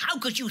 Emelina. How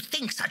could you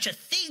think such a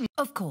thing?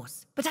 Of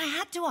course. But I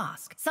had to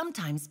ask.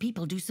 Sometimes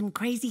people do some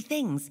crazy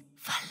things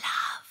for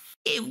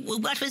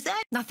love. What was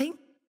that? Nothing.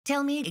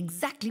 Tell me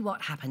exactly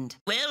what happened.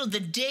 Well, the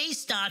day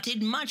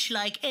started much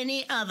like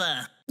any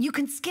other. You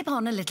can skip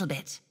on a little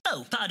bit.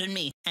 Oh, pardon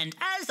me. And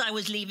as I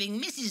was leaving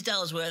Mrs.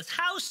 Dulsworth's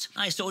house,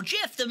 I saw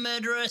Jeff the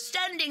murderer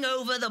standing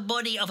over the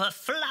body of a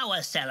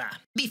flower seller.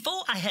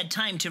 Before I had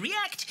time to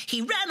react,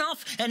 he ran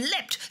off and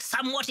leapt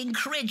somewhat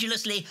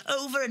incredulously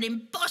over an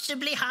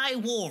impossibly high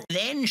wall.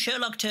 Then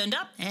Sherlock turned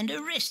up and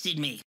arrested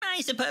me.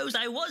 I suppose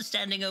I was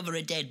standing over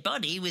a dead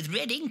body with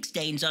red ink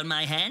stains on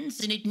my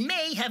hands, and it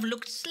may have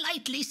looked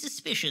slightly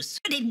suspicious.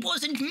 But it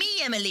wasn't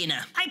me,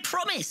 Emelina. I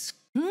promise.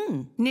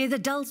 Near the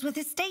Dulsworth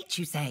estate,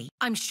 you say?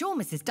 I'm sure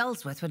Mrs.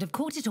 Dulsworth would have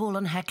caught it all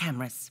on her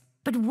cameras.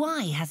 But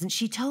why hasn't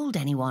she told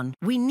anyone?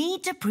 We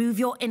need to prove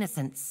your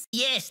innocence.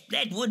 Yes,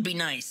 that would be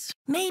nice.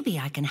 Maybe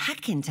I can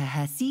hack into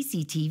her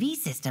CCTV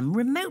system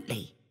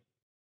remotely.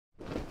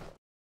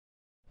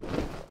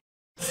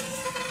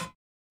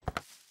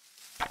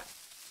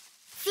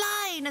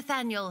 Fly,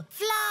 Nathaniel,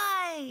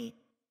 fly!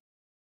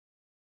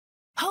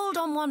 Hold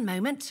on one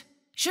moment.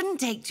 Shouldn't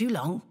take too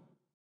long.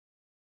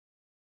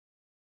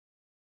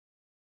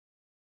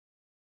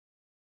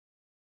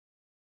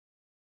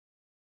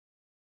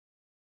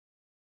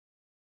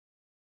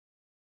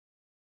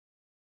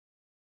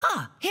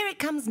 Ah, here it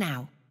comes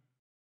now.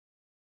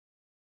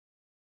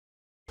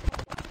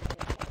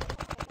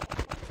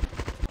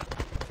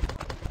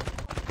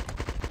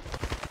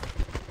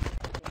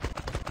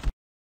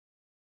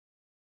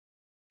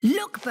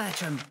 Look,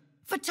 Bertram,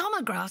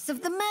 photographs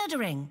of the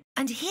murdering.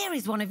 And here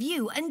is one of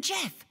you and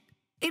Jeff.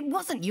 It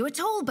wasn't you at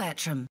all,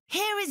 Bertram.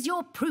 Here is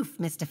your proof,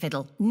 Mr.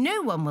 Fiddle.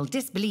 No one will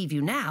disbelieve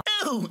you now.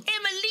 Oh,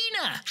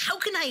 Emelina, how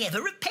can I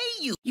ever repay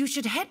you? You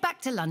should head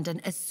back to London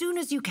as soon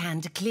as you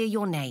can to clear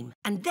your name.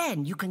 And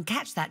then you can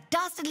catch that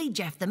dastardly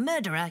Jeff the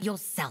murderer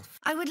yourself.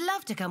 I would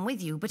love to come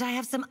with you, but I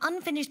have some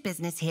unfinished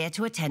business here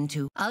to attend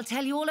to. I'll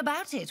tell you all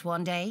about it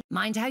one day.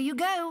 Mind how you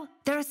go.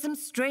 There are some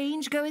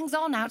strange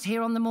goings-on out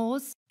here on the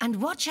moors.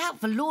 And watch out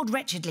for Lord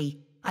Wretchedly.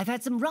 I've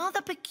heard some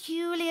rather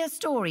peculiar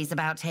stories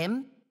about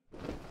him.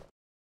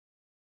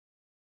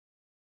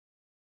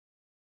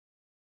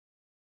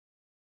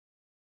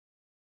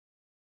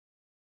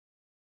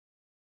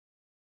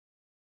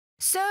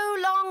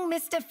 along,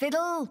 Mr.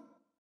 Fiddle.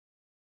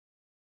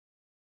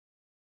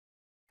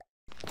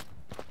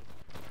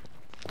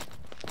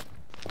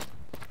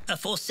 A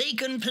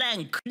forsaken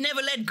plank.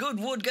 Never let good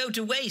wood go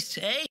to waste,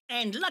 eh?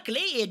 And luckily,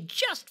 it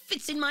just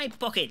fits in my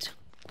pocket.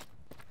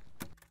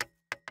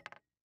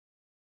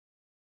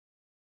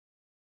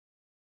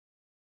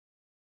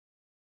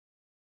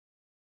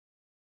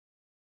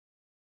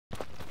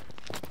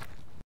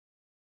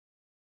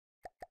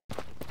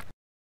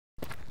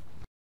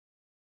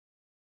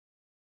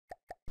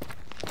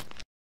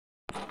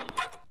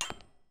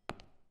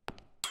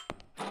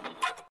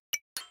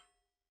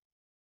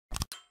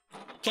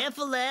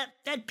 Careful there.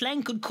 That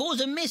plank could cause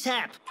a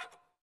mishap.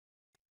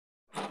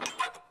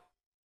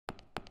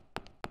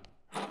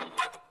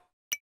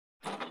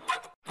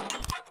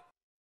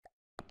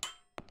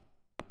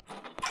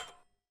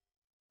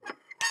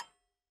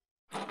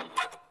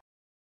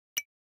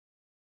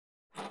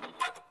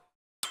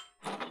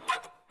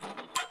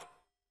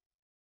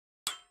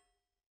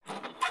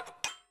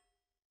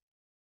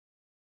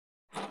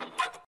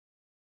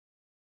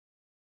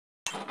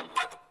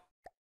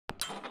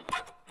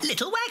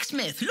 Little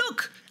Waxsmith,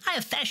 look! I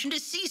have fashioned a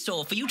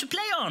seesaw for you to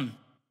play on.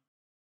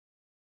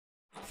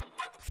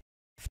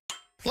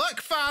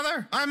 Look,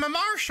 Father, I'm a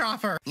marsh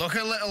hopper. Look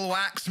at little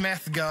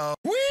Waxsmith go.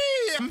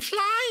 Whee, I'm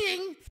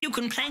flying. You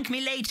can plank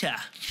me later.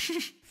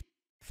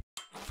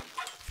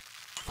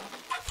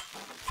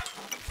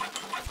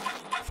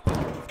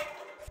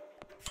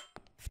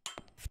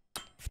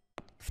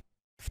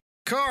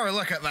 Cor,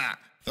 look at that.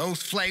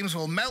 Those flames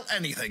will melt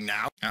anything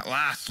now. At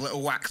last,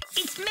 little Wax.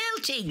 It's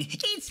melting!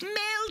 It's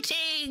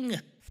melting!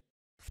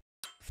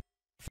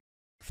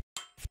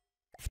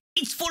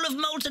 It's full of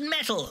molten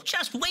metal,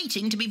 just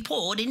waiting to be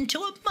poured into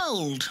a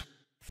mould.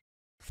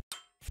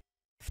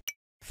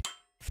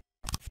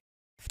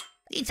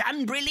 It's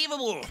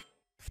unbelievable.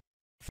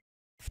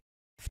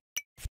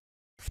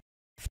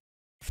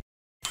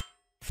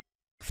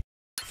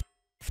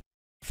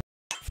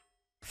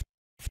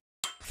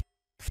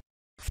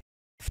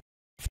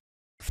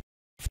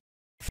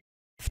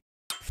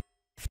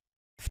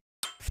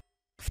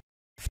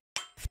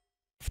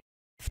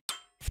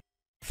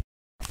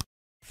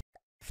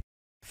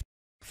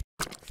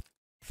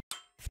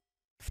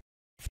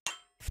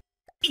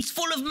 It's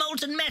full of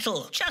molten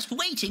metal, just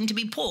waiting to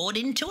be poured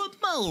into a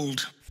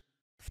mould.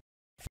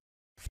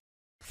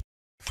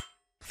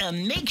 A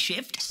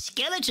makeshift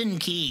skeleton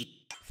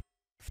key.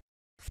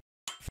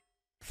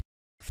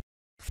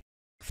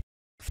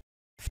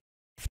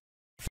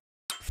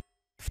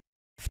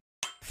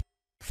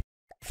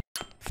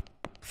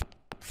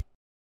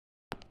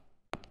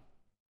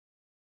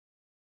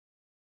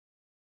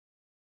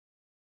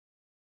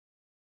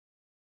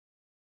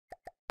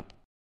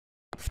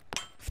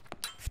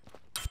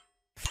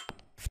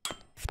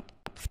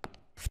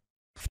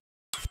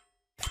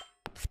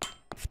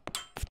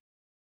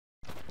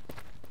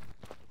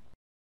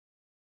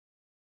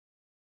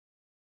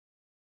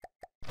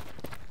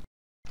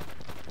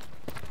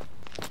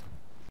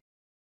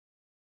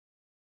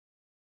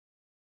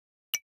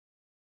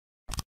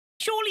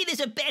 Surely there's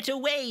a better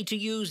way to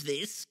use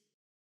this.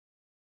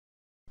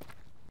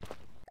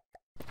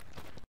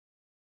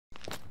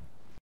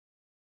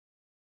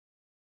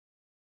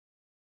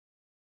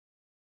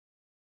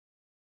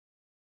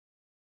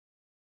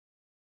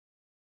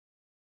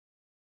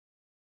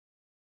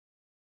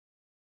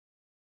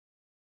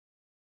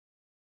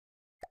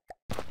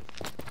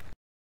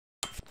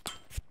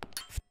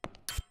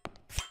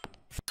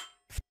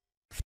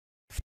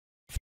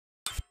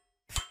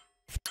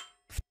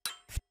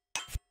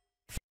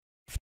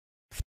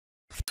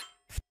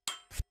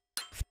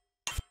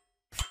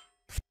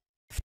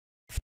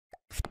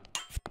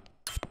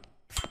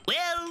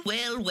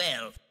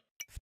 Well.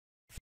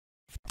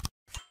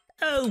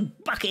 Oh,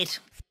 bucket,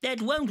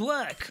 that won't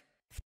work.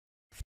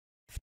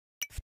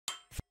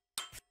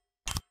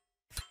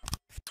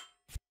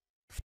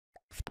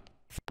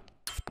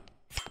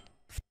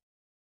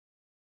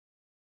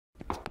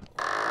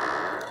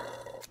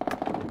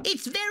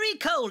 It's very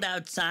cold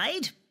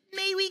outside.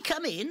 May we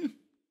come in?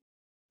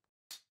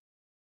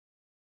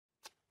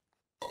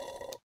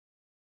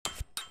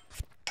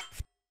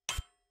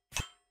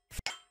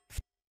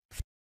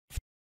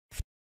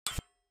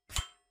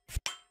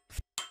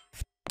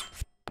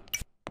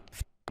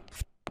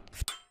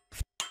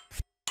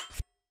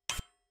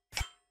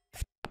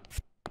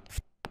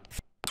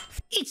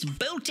 It's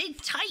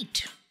bolted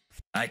tight.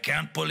 I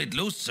can't pull it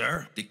loose,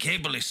 sir. The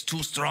cable is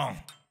too strong.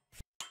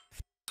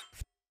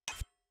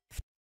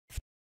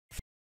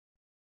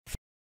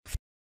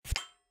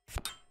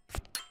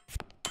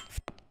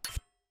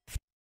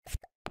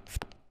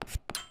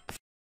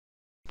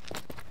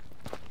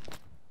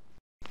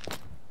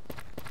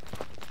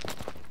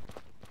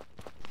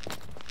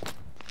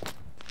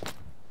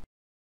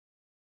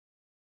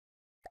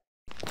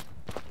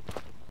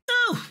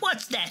 Oh,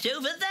 what's that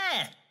over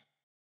there?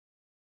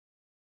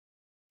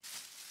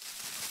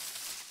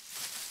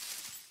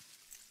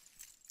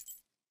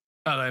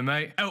 Hello,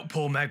 mate. Help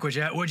poor Magwitch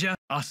out, would ya?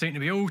 I seem to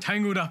be all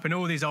tangled up in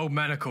all these old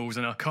manacles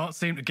and I can't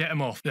seem to get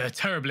them off. They're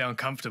terribly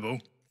uncomfortable.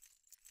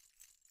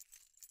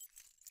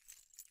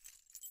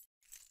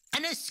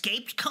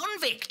 escaped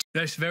convict.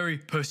 That's very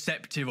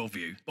perceptive of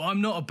you, but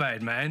I'm not a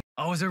bad man.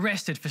 I was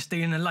arrested for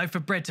stealing a loaf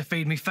of bread to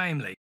feed me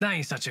family. That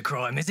ain't such a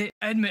crime, is it?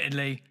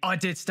 Admittedly, I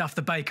did stuff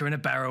the baker in a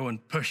barrel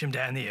and push him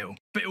down the hill,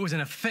 but it was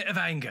in a fit of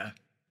anger,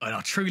 and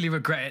I truly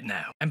regret it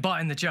now. And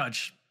biting the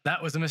judge,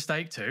 that was a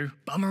mistake too.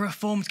 But I'm a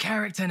reformed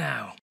character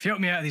now. If you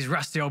help me out of these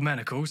rusty old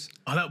manacles,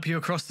 I'll help you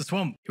across the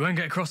swamp. You won't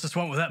get across the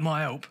swamp without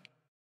my help.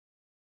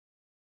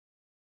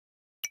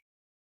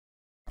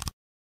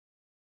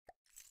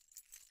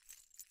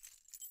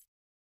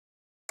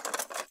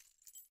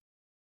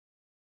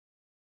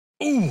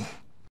 Ooh!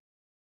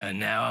 And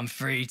now I'm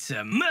free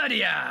to murder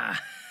ya!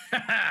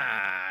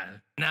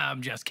 No,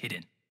 I'm just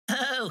kidding.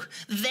 Oh,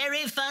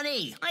 very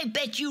funny. I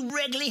bet you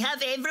regularly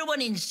have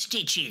everyone in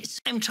stitches.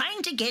 I'm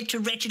trying to get to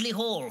Wretchedly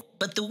Hall,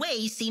 but the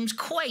way seems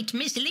quite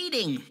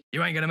misleading.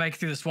 You ain't gonna make it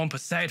through the swamp of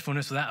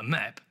sadfulness without a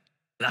map.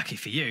 Lucky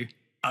for you,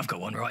 I've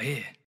got one right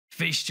here.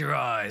 Feast your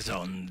eyes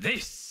on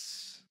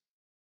this.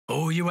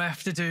 All you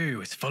have to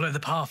do is follow the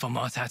path on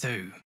my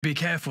tattoo. Be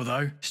careful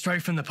though, stray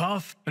from the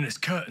path and it's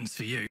curtains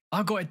for you.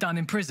 I got it done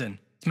in prison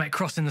to make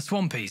crossing the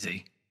swamp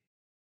easy.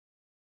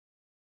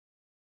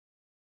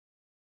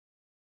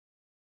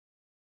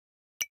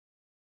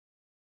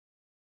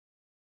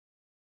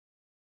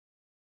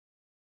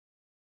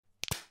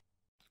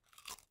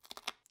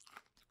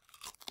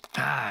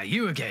 Ah,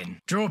 you again.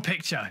 Draw a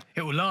picture.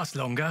 It will last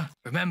longer.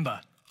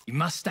 Remember, you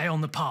must stay on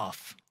the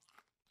path.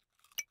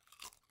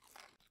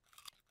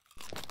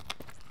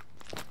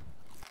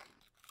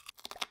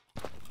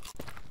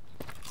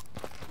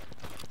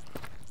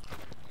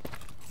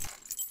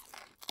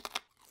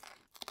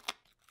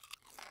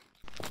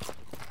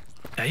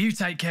 Now you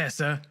take care,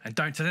 sir, and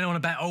don't tell anyone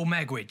about old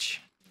Magwitch,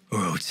 or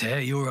I'll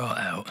tear your heart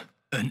out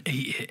and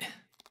eat it.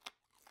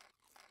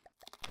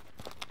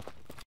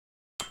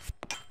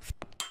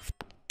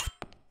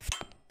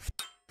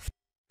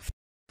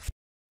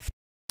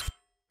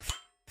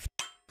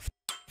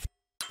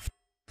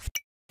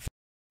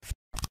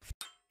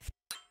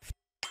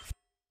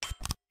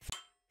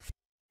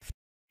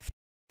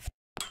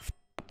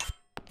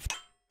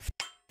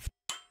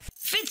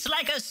 Fits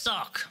like a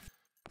sock.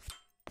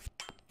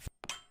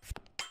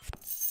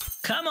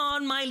 Come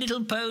on, my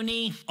little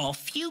pony.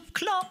 Off you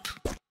clop.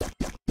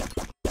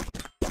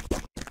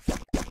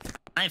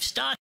 I've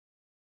started.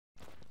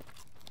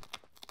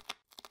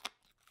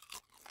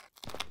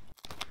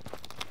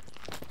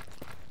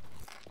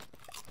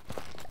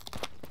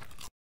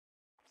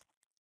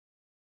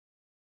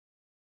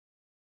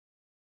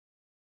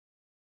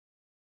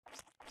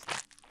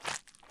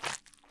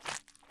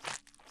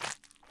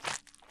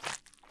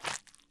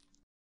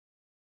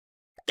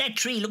 That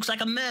tree looks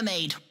like a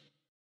mermaid.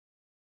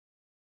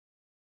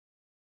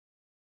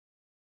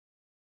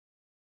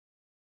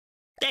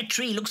 That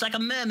tree looks like a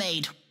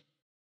mermaid.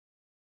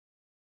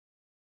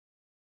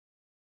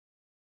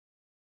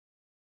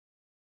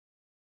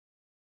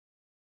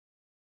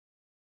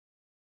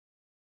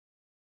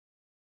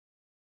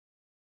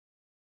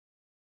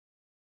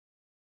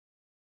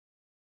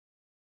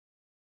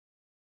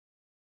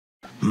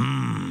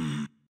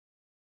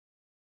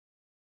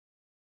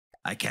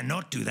 I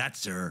cannot do that,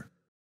 sir.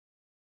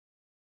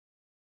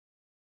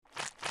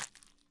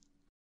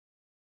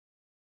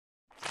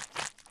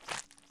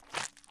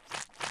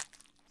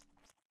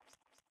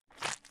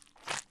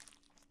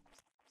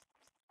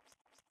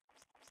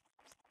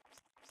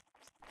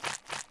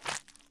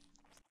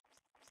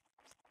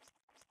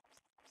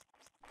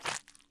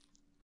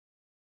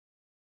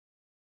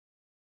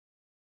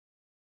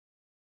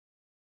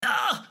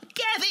 Oh,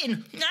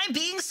 Gavin! I'm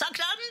being sucked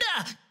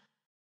under!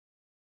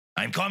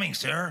 I'm coming,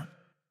 sir.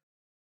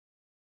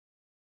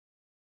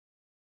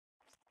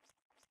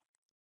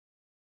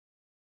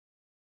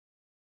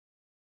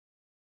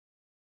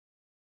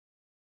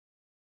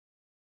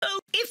 Oh,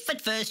 if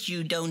at first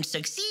you don't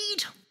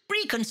succeed,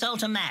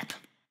 reconsult a map.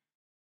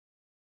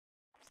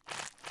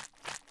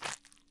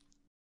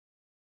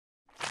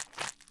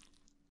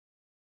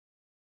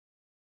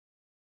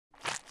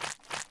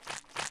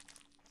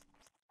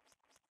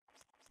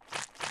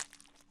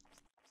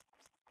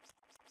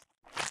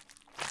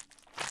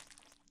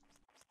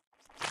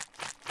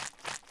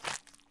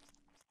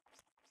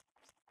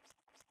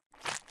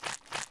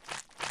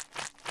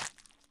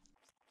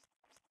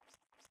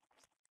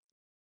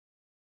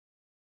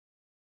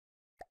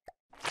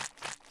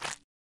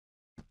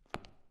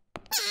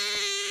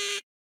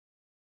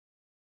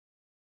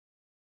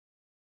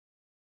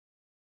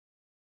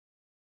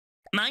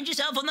 Mind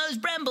yourself on those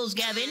brambles,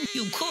 Gavin.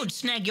 You could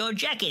snag your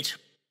jacket.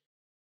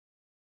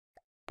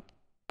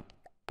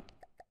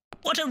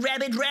 What a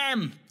rabid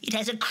ram! It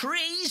has a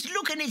crazed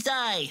look in its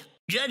eye.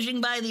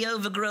 Judging by the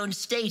overgrown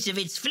state of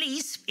its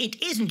fleece,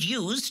 it isn't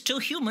used to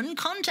human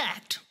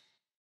contact.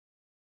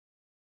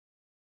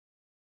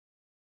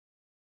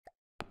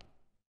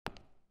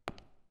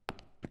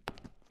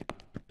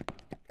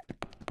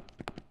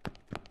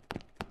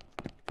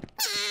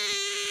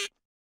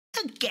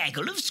 A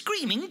gaggle of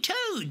screaming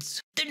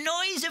toads. The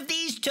noise of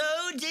these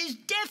toads is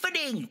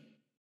deafening.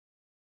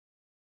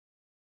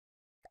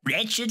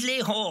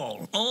 Wretchedly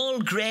Hall, all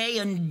grey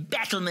and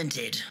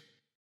battlemented.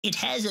 It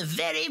has a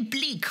very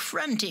bleak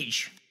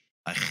frontage.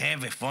 I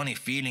have a funny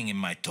feeling in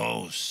my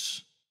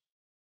toes.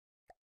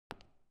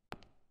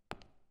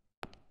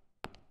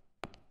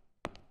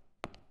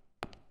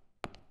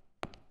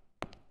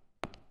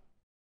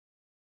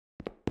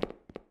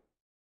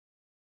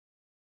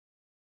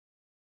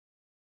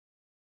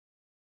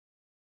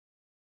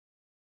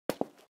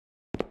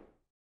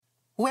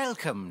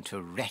 Welcome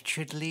to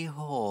Wretchedly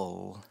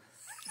Hall.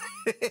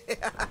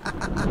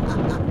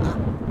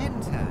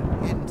 Enter.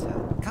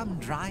 Come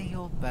dry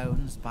your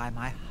bones by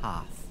my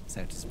hearth,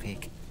 so to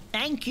speak.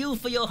 Thank you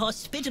for your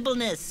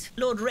hospitableness,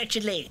 Lord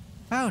Wretchedly.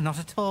 Oh, not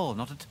at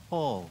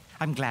all.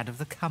 I'm glad of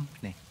the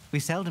company. We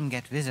seldom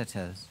get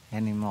visitors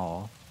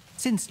anymore.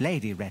 Since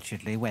Lady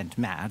Wretchedly went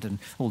mad and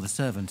all the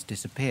servants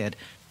disappeared,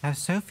 I have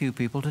so few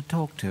people to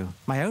talk to.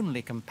 My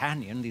only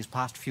companion these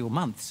past few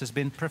months has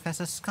been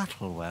Professor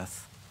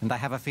Scuttleworth. And I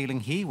have a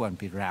feeling he won't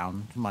be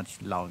round much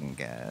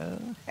longer.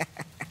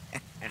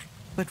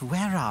 But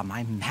where are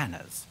my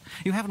manners?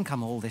 You haven't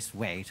come all this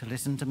way to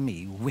listen to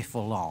me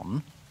whiffle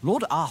on.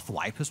 Lord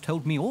Arthwipe has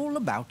told me all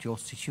about your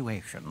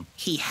situation.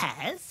 He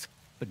has?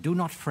 But do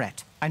not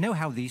fret. I know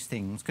how these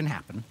things can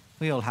happen.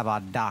 We all have our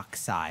dark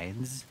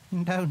sides,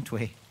 don't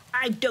we?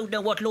 I don't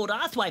know what Lord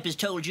Arthwipe has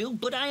told you,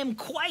 but I am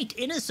quite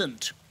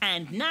innocent.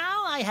 And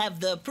now I have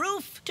the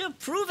proof to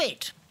prove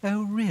it.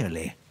 Oh,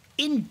 really?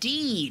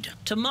 Indeed.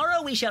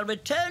 Tomorrow we shall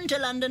return to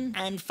London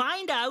and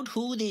find out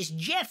who this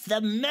Jeff the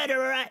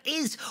murderer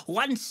is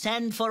once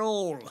and for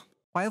all.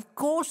 Why, of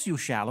course you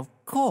shall, of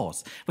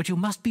course. But you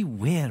must be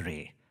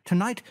weary.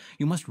 Tonight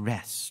you must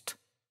rest.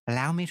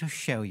 Allow me to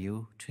show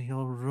you to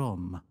your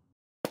room.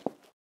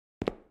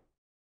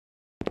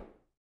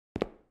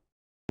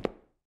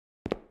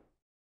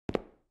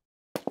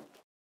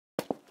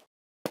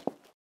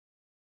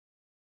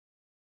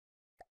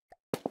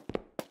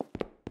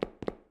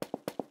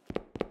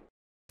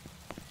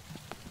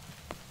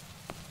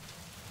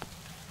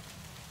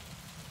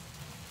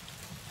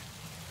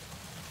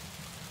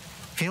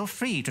 Feel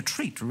free to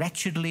treat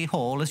Wretchedly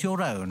Hall as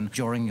your own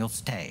during your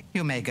stay.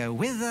 You may go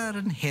whither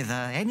and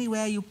hither,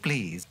 anywhere you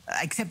please,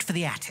 except for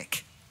the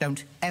attic.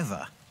 Don't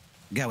ever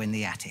go in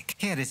the attic.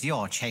 Here is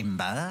your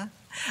chamber.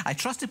 I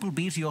trust it will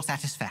be to your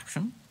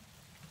satisfaction.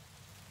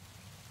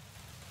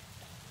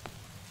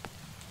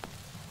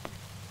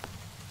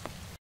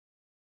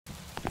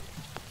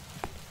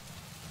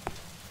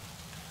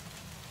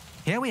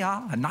 Here we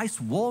are, a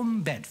nice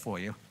warm bed for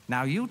you.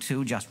 Now you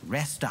two just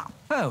rest up.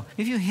 Oh,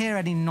 if you hear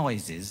any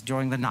noises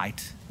during the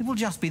night, it will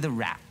just be the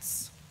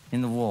rats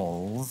in the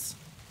walls.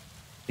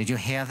 Did you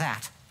hear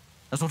that?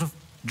 A sort of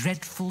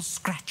dreadful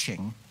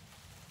scratching.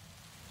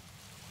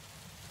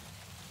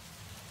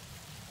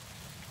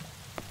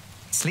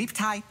 Sleep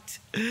tight.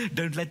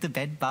 Don't let the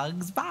bed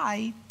bugs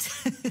bite.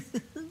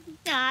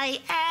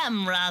 I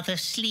am rather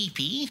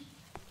sleepy.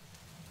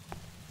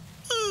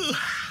 Ooh,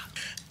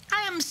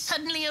 I am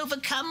suddenly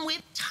overcome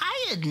with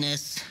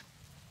tiredness.